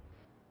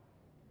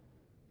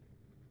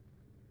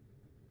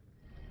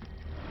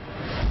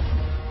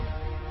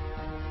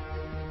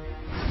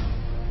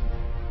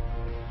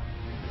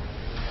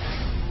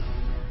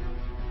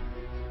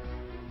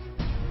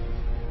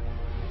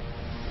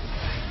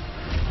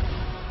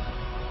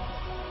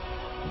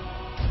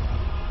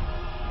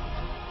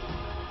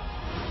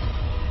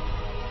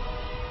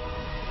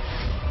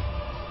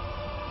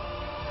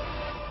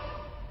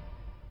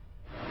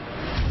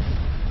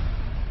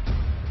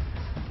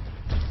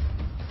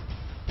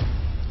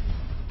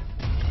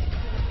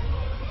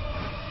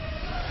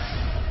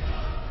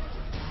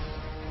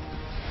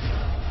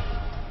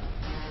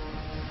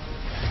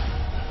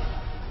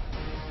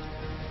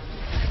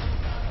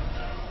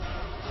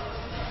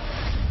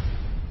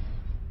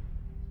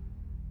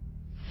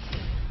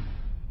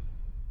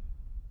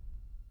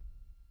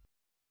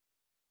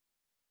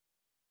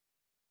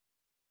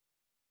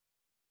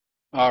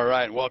 All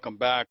right, welcome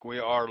back. We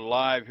are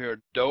live here at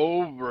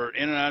Dover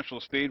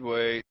International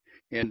Speedway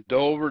in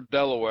Dover,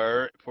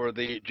 Delaware for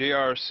the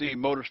JRC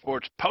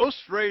Motorsports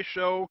post-race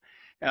show.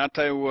 And I'll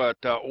tell you what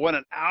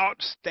an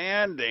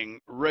outstanding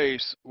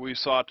race we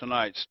saw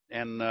tonight.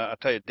 And I'll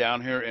tell you,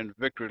 down here in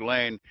Victory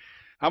Lane,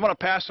 I'm going to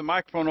pass the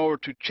microphone over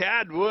to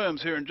Chad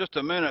Williams here in just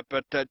a minute.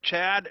 But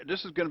Chad,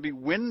 this is going to be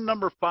win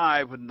number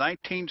 5 with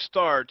 19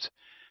 starts.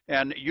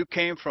 And you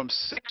came from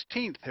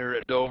 16th here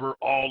at Dover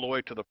all the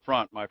way to the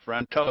front, my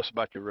friend. Tell us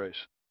about your race.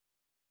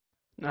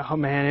 Oh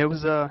man, it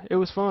was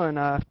fun.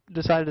 I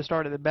decided to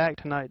start at the back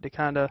tonight to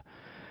kind of,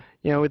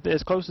 with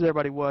as close as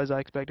everybody was,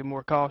 I expected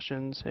more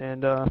cautions,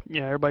 and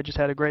everybody just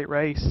had a great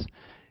race.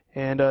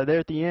 And there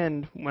at the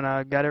end, when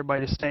I got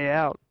everybody to stay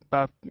out,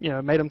 I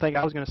made them think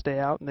I was going to stay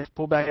out, and they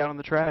pulled back out on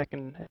the track.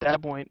 And at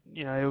that point,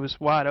 it was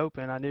wide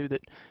open. I knew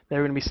that they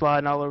were going to be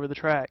sliding all over the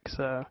track.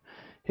 So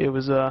it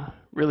was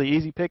really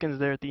easy pickings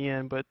there at the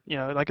end. But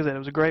like I said, it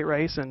was a great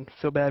race, and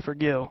feel bad for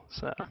Gil.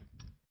 So.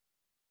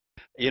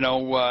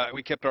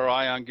 We kept our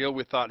eye on Gil.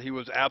 We thought he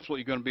was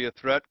absolutely going to be a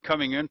threat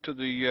coming into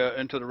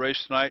the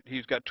race tonight.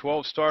 He's got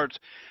 12 starts,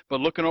 but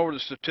looking over the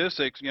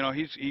statistics,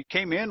 he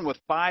came in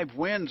with 5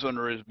 wins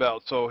under his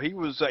belt. So he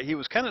was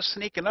kind of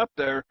sneaking up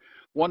there,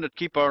 one to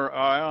keep our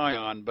eye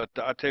on. But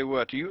I tell you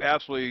what, you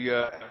absolutely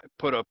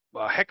put a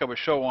heck of a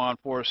show on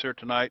for us here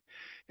tonight.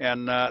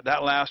 And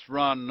that last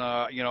run,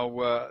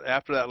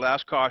 after that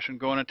last caution,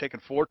 going and taking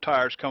 4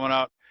 tires, coming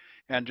out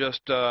and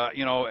just,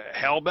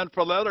 hell-bent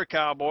for leather,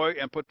 cowboy,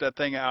 and put that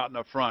thing out in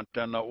the front.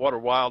 And what a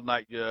wild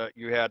night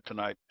you had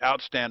tonight.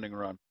 Outstanding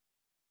run.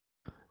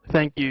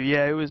 Thank you.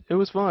 Yeah, it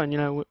was fun.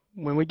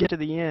 When we get to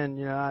the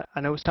end, I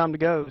know it's time to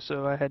go,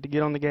 so I had to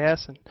get on the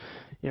gas and,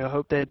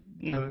 hope that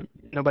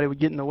nobody would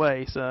get in the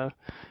way. So,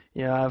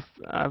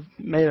 I've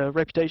made a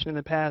reputation in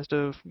the past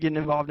of getting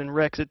involved in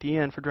wrecks at the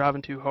end for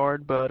driving too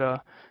hard,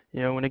 but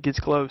when it gets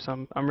close,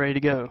 I'm ready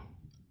to go.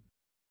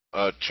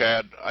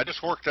 Chad, I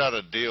just worked out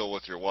a deal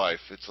with your wife.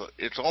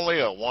 It's only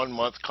a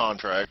 1-month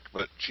contract,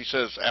 but she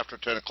says after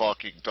 10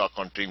 o'clock you can talk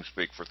on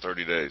TeamSpeak for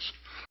 30 days.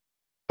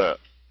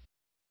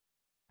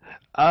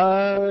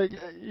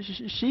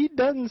 She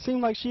doesn't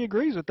seem like she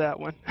agrees with that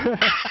one.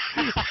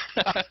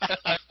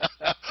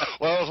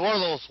 Well, it was one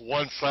of those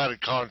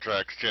one-sided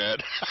contracts,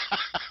 Chad.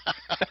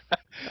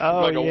 Oh,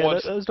 like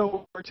those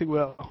don't work too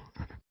well.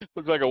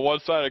 Looks like a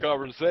one-sided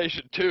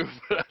conversation, too.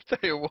 But I tell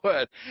you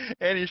what,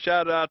 any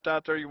shout-outs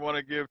out there you want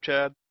to give,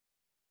 Chad?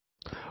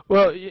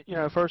 Well,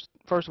 first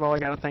of all, I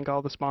got to thank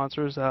all the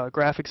sponsors.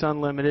 Graphics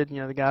Unlimited,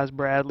 the guys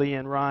Bradley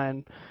and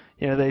Ryan,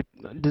 they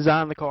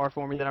designed the car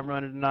for me that I'm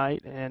running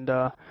tonight, and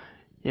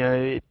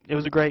it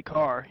was a great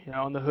car.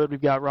 On the hood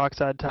we've got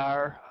Rockside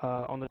Tire.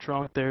 On the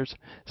trunk there's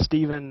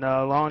Steven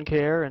Lawn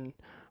Care, and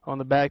on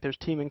the back there's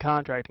Team and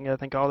Contracting. I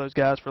thank all those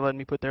guys for letting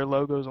me put their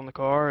logos on the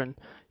car, and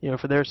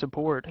for their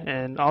support,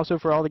 and also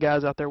for all the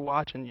guys out there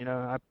watching.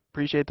 I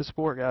appreciate the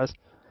support, guys.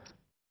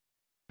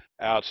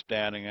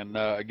 Outstanding. And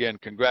again,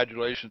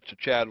 congratulations to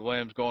Chad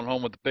Williams going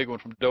home with the big one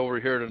from Dover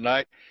here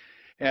tonight.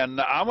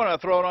 And I'm going to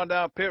throw it on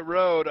down pit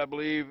road. I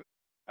believe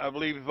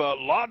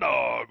Law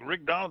Dog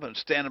Rick Donovan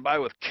standing by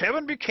with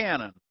Kevin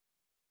Buchanan.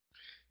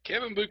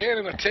 Kevin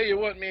Buchanan, I tell you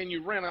what, man,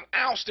 you ran an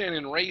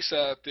outstanding race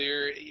out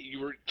there.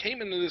 You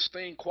came into this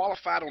thing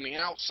qualified on the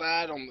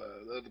outside on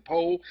the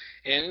pole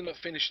and ended up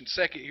finishing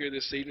second here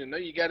this evening. I know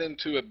you got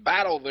into a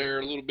battle there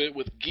a little bit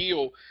with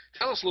Gil.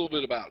 Tell us a little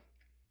bit about it.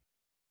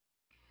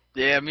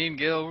 Yeah, me and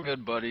Gil, we're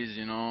good buddies,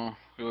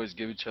 We always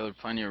give each other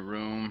plenty of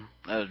room.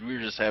 We were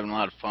just having a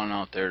lot of fun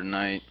out there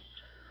tonight.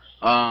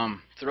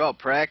 Throughout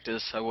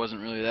practice, I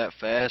wasn't really that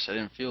fast. I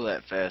didn't feel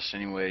that fast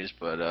anyways,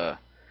 but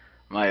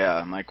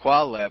my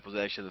quad lap was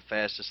actually the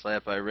fastest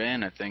lap I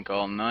ran, I think,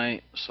 all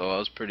night. So I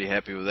was pretty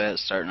happy with that,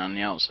 starting on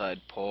the outside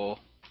pole.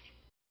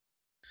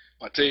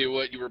 I tell you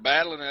what, you were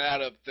battling it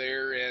out up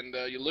there, and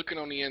you're looking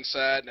on the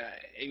inside,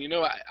 and you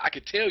know, I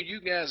could tell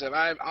you guys have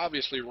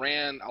obviously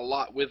ran a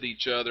lot with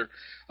each other.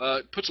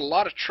 It puts a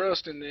lot of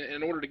trust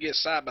in order to get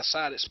side by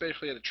side,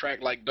 especially at a track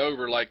like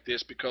Dover like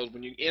this, because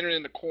when you enter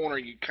in the corner,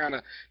 you kind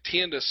of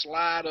tend to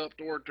slide up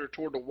toward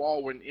the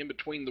wall when in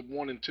between the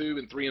 1 and 2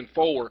 and 3 and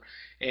 4,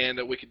 and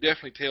we could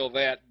definitely tell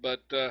that. But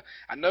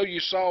I know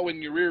you saw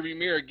in your rearview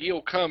mirror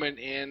Gil coming,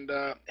 and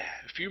a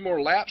few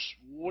more laps.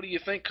 What do you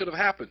think could have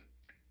happened?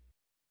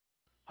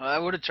 I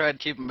would have tried to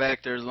keep him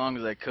back there as long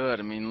as I could.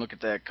 I mean, look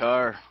at that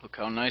car. Look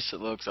how nice it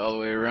looks all the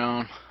way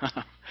around.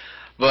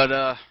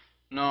 But,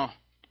 no.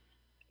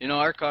 You know,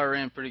 our car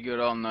ran pretty good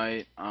all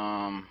night.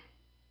 I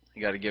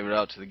got to give it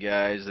out to the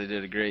guys. They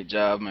did a great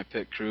job, my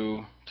pit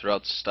crew,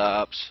 throughout the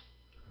stops.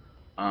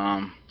 All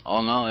in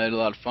all, I had a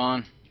lot of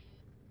fun.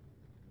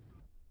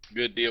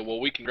 Good deal. Well,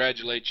 we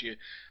congratulate you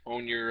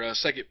on your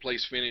second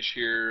place finish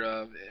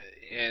here,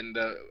 and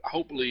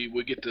hopefully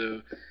we get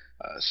to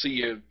see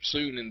you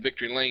soon in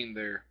victory lane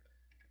there.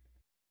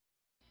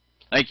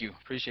 Thank you.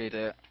 Appreciate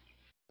that.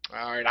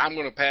 All right, I'm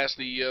going to pass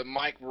the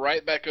mic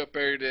right back up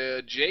there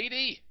to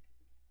JD.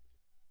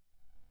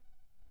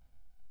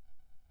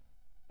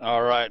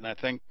 All right, and I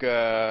think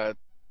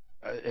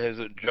is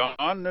it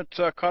John that's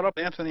caught up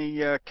Anthony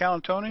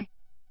Calantoni?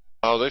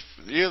 Oh,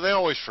 they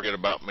always forget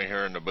about me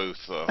here in the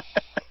booth.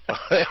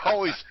 They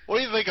always. What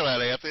do you think of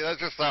that, Anthony? That's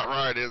just not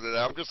right, is it?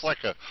 I'm just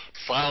like a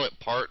silent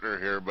partner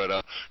here.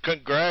 But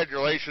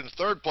congratulations,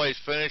 third place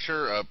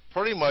finisher.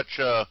 Pretty much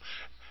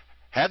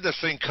had this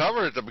thing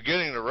covered at the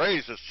beginning of the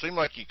race. It seemed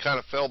like you kind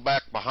of fell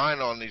back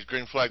behind on these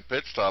green flag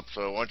pit stops.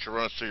 So why don't you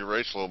run us through your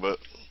race a little bit?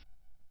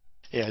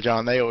 Yeah,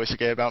 John, they always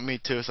forget about me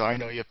too, so I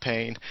know your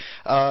pain.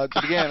 The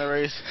beginning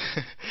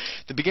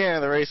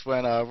of the race,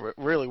 went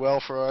really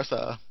well for us.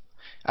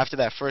 After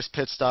that first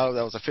pit stop,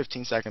 that was a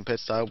 15-second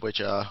pit stop,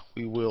 which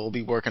we will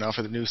be working on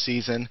for the new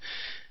season.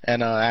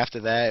 And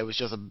after that, it was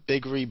just a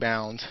big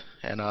rebound.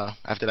 And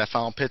after that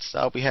final pit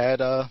stop we had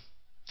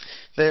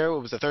there, it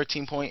was a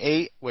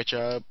 13.8, which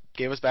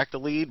gave us back the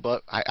lead.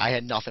 But I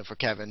had nothing for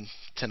Kevin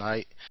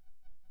tonight.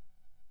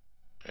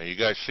 And you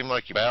guys seem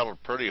like you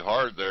battled pretty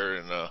hard there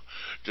and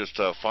just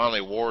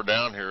finally wore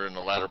down here in the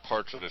latter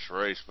parts of this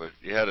race. But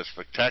you had a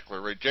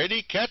spectacular race.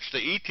 JD, catch the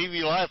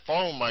ETV live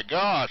phone. My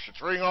gosh,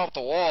 it's ringing off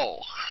the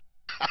wall.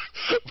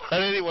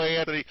 But anyway,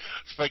 Anthony,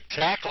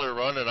 spectacular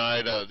run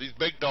tonight. These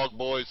Big Dog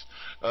boys,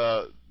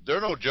 they're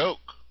no joke.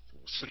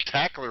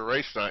 Spectacular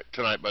race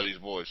tonight by these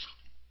boys.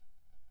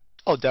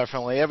 Oh,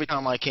 definitely. Every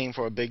time I came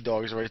for a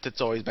BigDawgz race,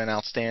 it's always been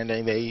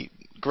outstanding.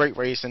 Great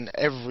racing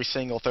every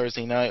single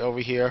Thursday night over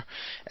here,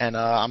 and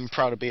I'm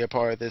proud to be a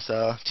part of this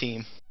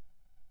team.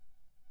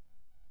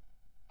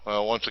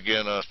 Well, once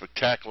again, a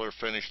spectacular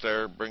finish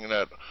there, bringing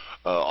that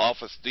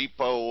Office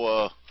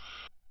Depot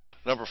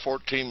number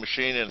 14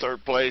 machine in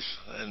third place,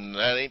 and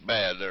that ain't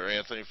bad there,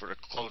 Anthony, for the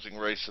closing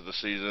race of the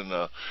season.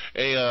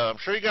 Hey, I'm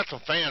sure you got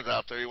some fans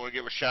out there you want to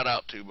give a shout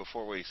out to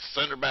before we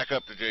send her back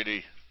up to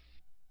JD.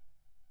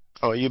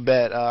 Oh, you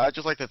bet. I'd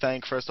just like to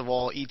thank, first of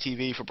all,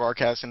 ETV for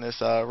broadcasting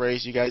this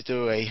race. You guys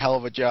do a hell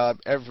of a job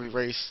every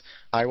race.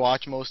 I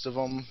watch most of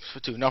them,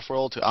 to Enough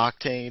World, to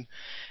Octane.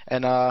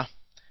 And I'd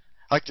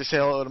like to say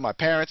hello to my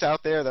parents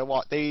out there.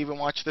 They even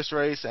watch this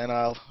race. And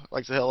I'd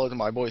like to say hello to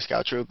my Boy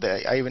Scout troop.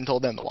 I even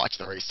told them to watch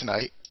the race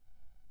tonight.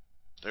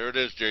 There it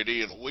is,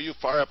 JD. And will you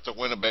fire up the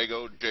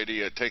Winnebago, JD?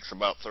 It takes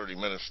about 30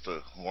 minutes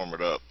to warm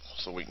it up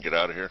so we can get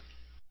out of here.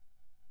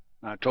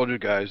 I told you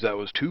guys that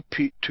was two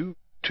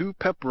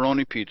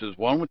pepperoni pizzas,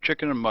 one with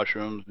chicken and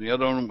mushrooms, the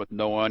other one with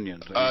no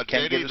onions.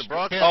 JD, the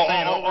broadcast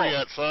ain't over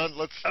yet, son.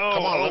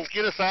 Come on, let's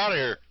get us out of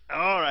here.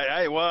 All right.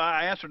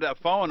 I answered that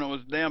phone. It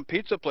was a damn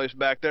pizza place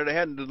back there. They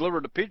hadn't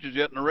delivered the pizzas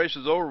yet, and the race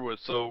is over with.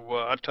 So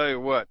I tell you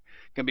what,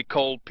 it's going to be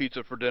cold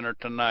pizza for dinner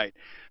tonight.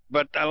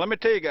 But let me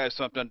tell you guys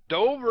something.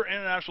 Dover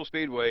International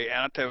Speedway, and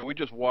I tell you, we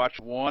just watched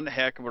one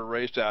heck of a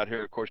race out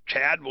here. Of course,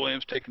 Chad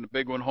Williams taking the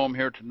big one home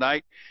here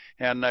tonight,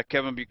 and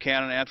Kevin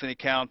Buchanan, Anthony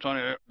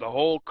Calantoni, the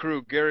whole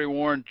crew, Gary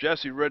Warren,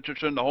 Jesse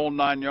Richardson, the whole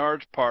 9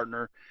 yards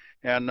partner,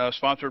 and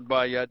sponsored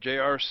by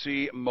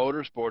JRC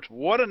Motorsports.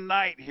 What a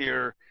night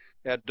here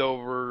at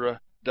Dover,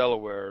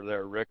 Delaware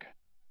there, Rick.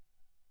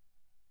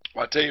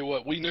 Well, I tell you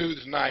what, we knew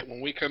tonight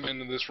when we come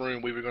into this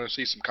room we were going to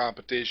see some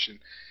competition.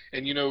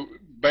 And, you know,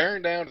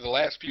 bearing down to the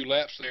last few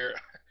laps there,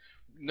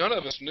 none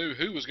of us knew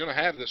who was going to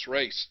have this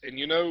race. And,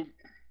 you know,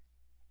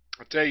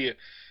 I tell you,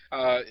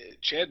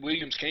 Chad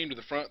Williams came to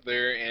the front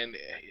there and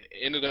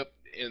ended up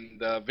in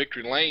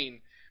victory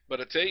lane.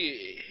 But I tell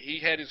you, he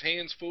had his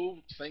hands full.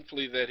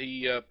 Thankfully that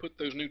he put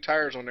those new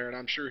tires on there, and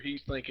I'm sure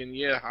he's thinking,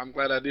 yeah, I'm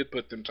glad I did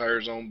put them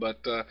tires on.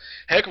 But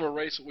heck of a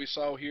race that we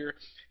saw here,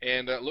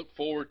 and look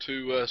forward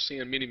to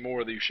seeing many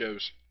more of these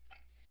shows.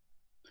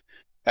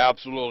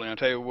 Absolutely. I'll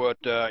tell you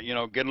what, get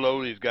a load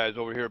of these guys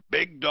over here,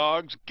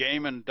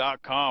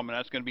 BigDawgzGaming.com, and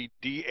that's going to be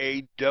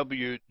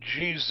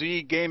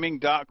DAWGZ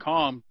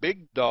Gaming.com,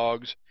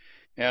 BigDawgz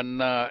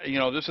And you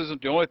know, this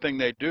isn't the only thing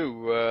they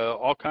do.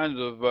 All kinds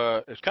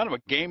of it's kind of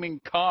a gaming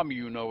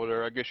commune over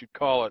there, I guess you'd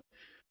call it.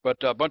 But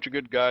a bunch of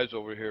good guys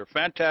over here.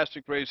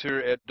 Fantastic race here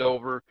at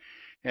Dover.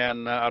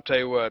 And I'll tell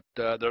you what,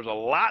 there's a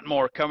lot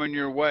more coming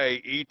your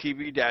way.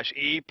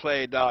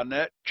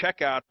 ETV-eplay.net.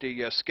 Check out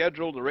the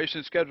schedule, the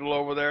racing schedule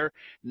over there.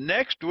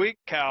 Next week,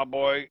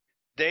 Cowboy,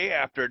 day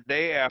after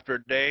day after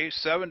day,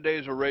 7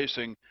 days of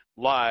racing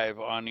live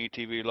on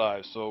ETV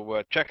Live.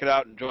 So check it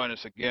out and join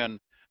us again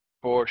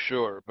for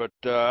sure. But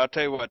I'll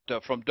tell you what,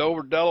 from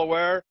Dover,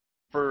 Delaware,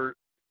 for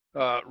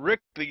Rick,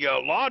 the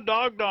Law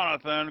Dog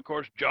Donathan, of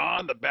course,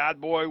 John, the Bad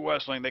Boy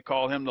Westling, they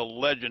call him the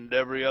legend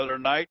every other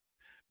night.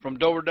 From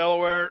Dover,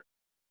 Delaware,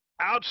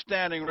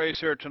 outstanding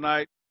race here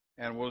tonight,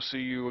 and we'll see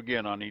you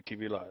again on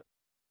ETV Live.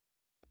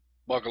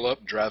 Buckle up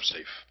and drive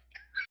safe.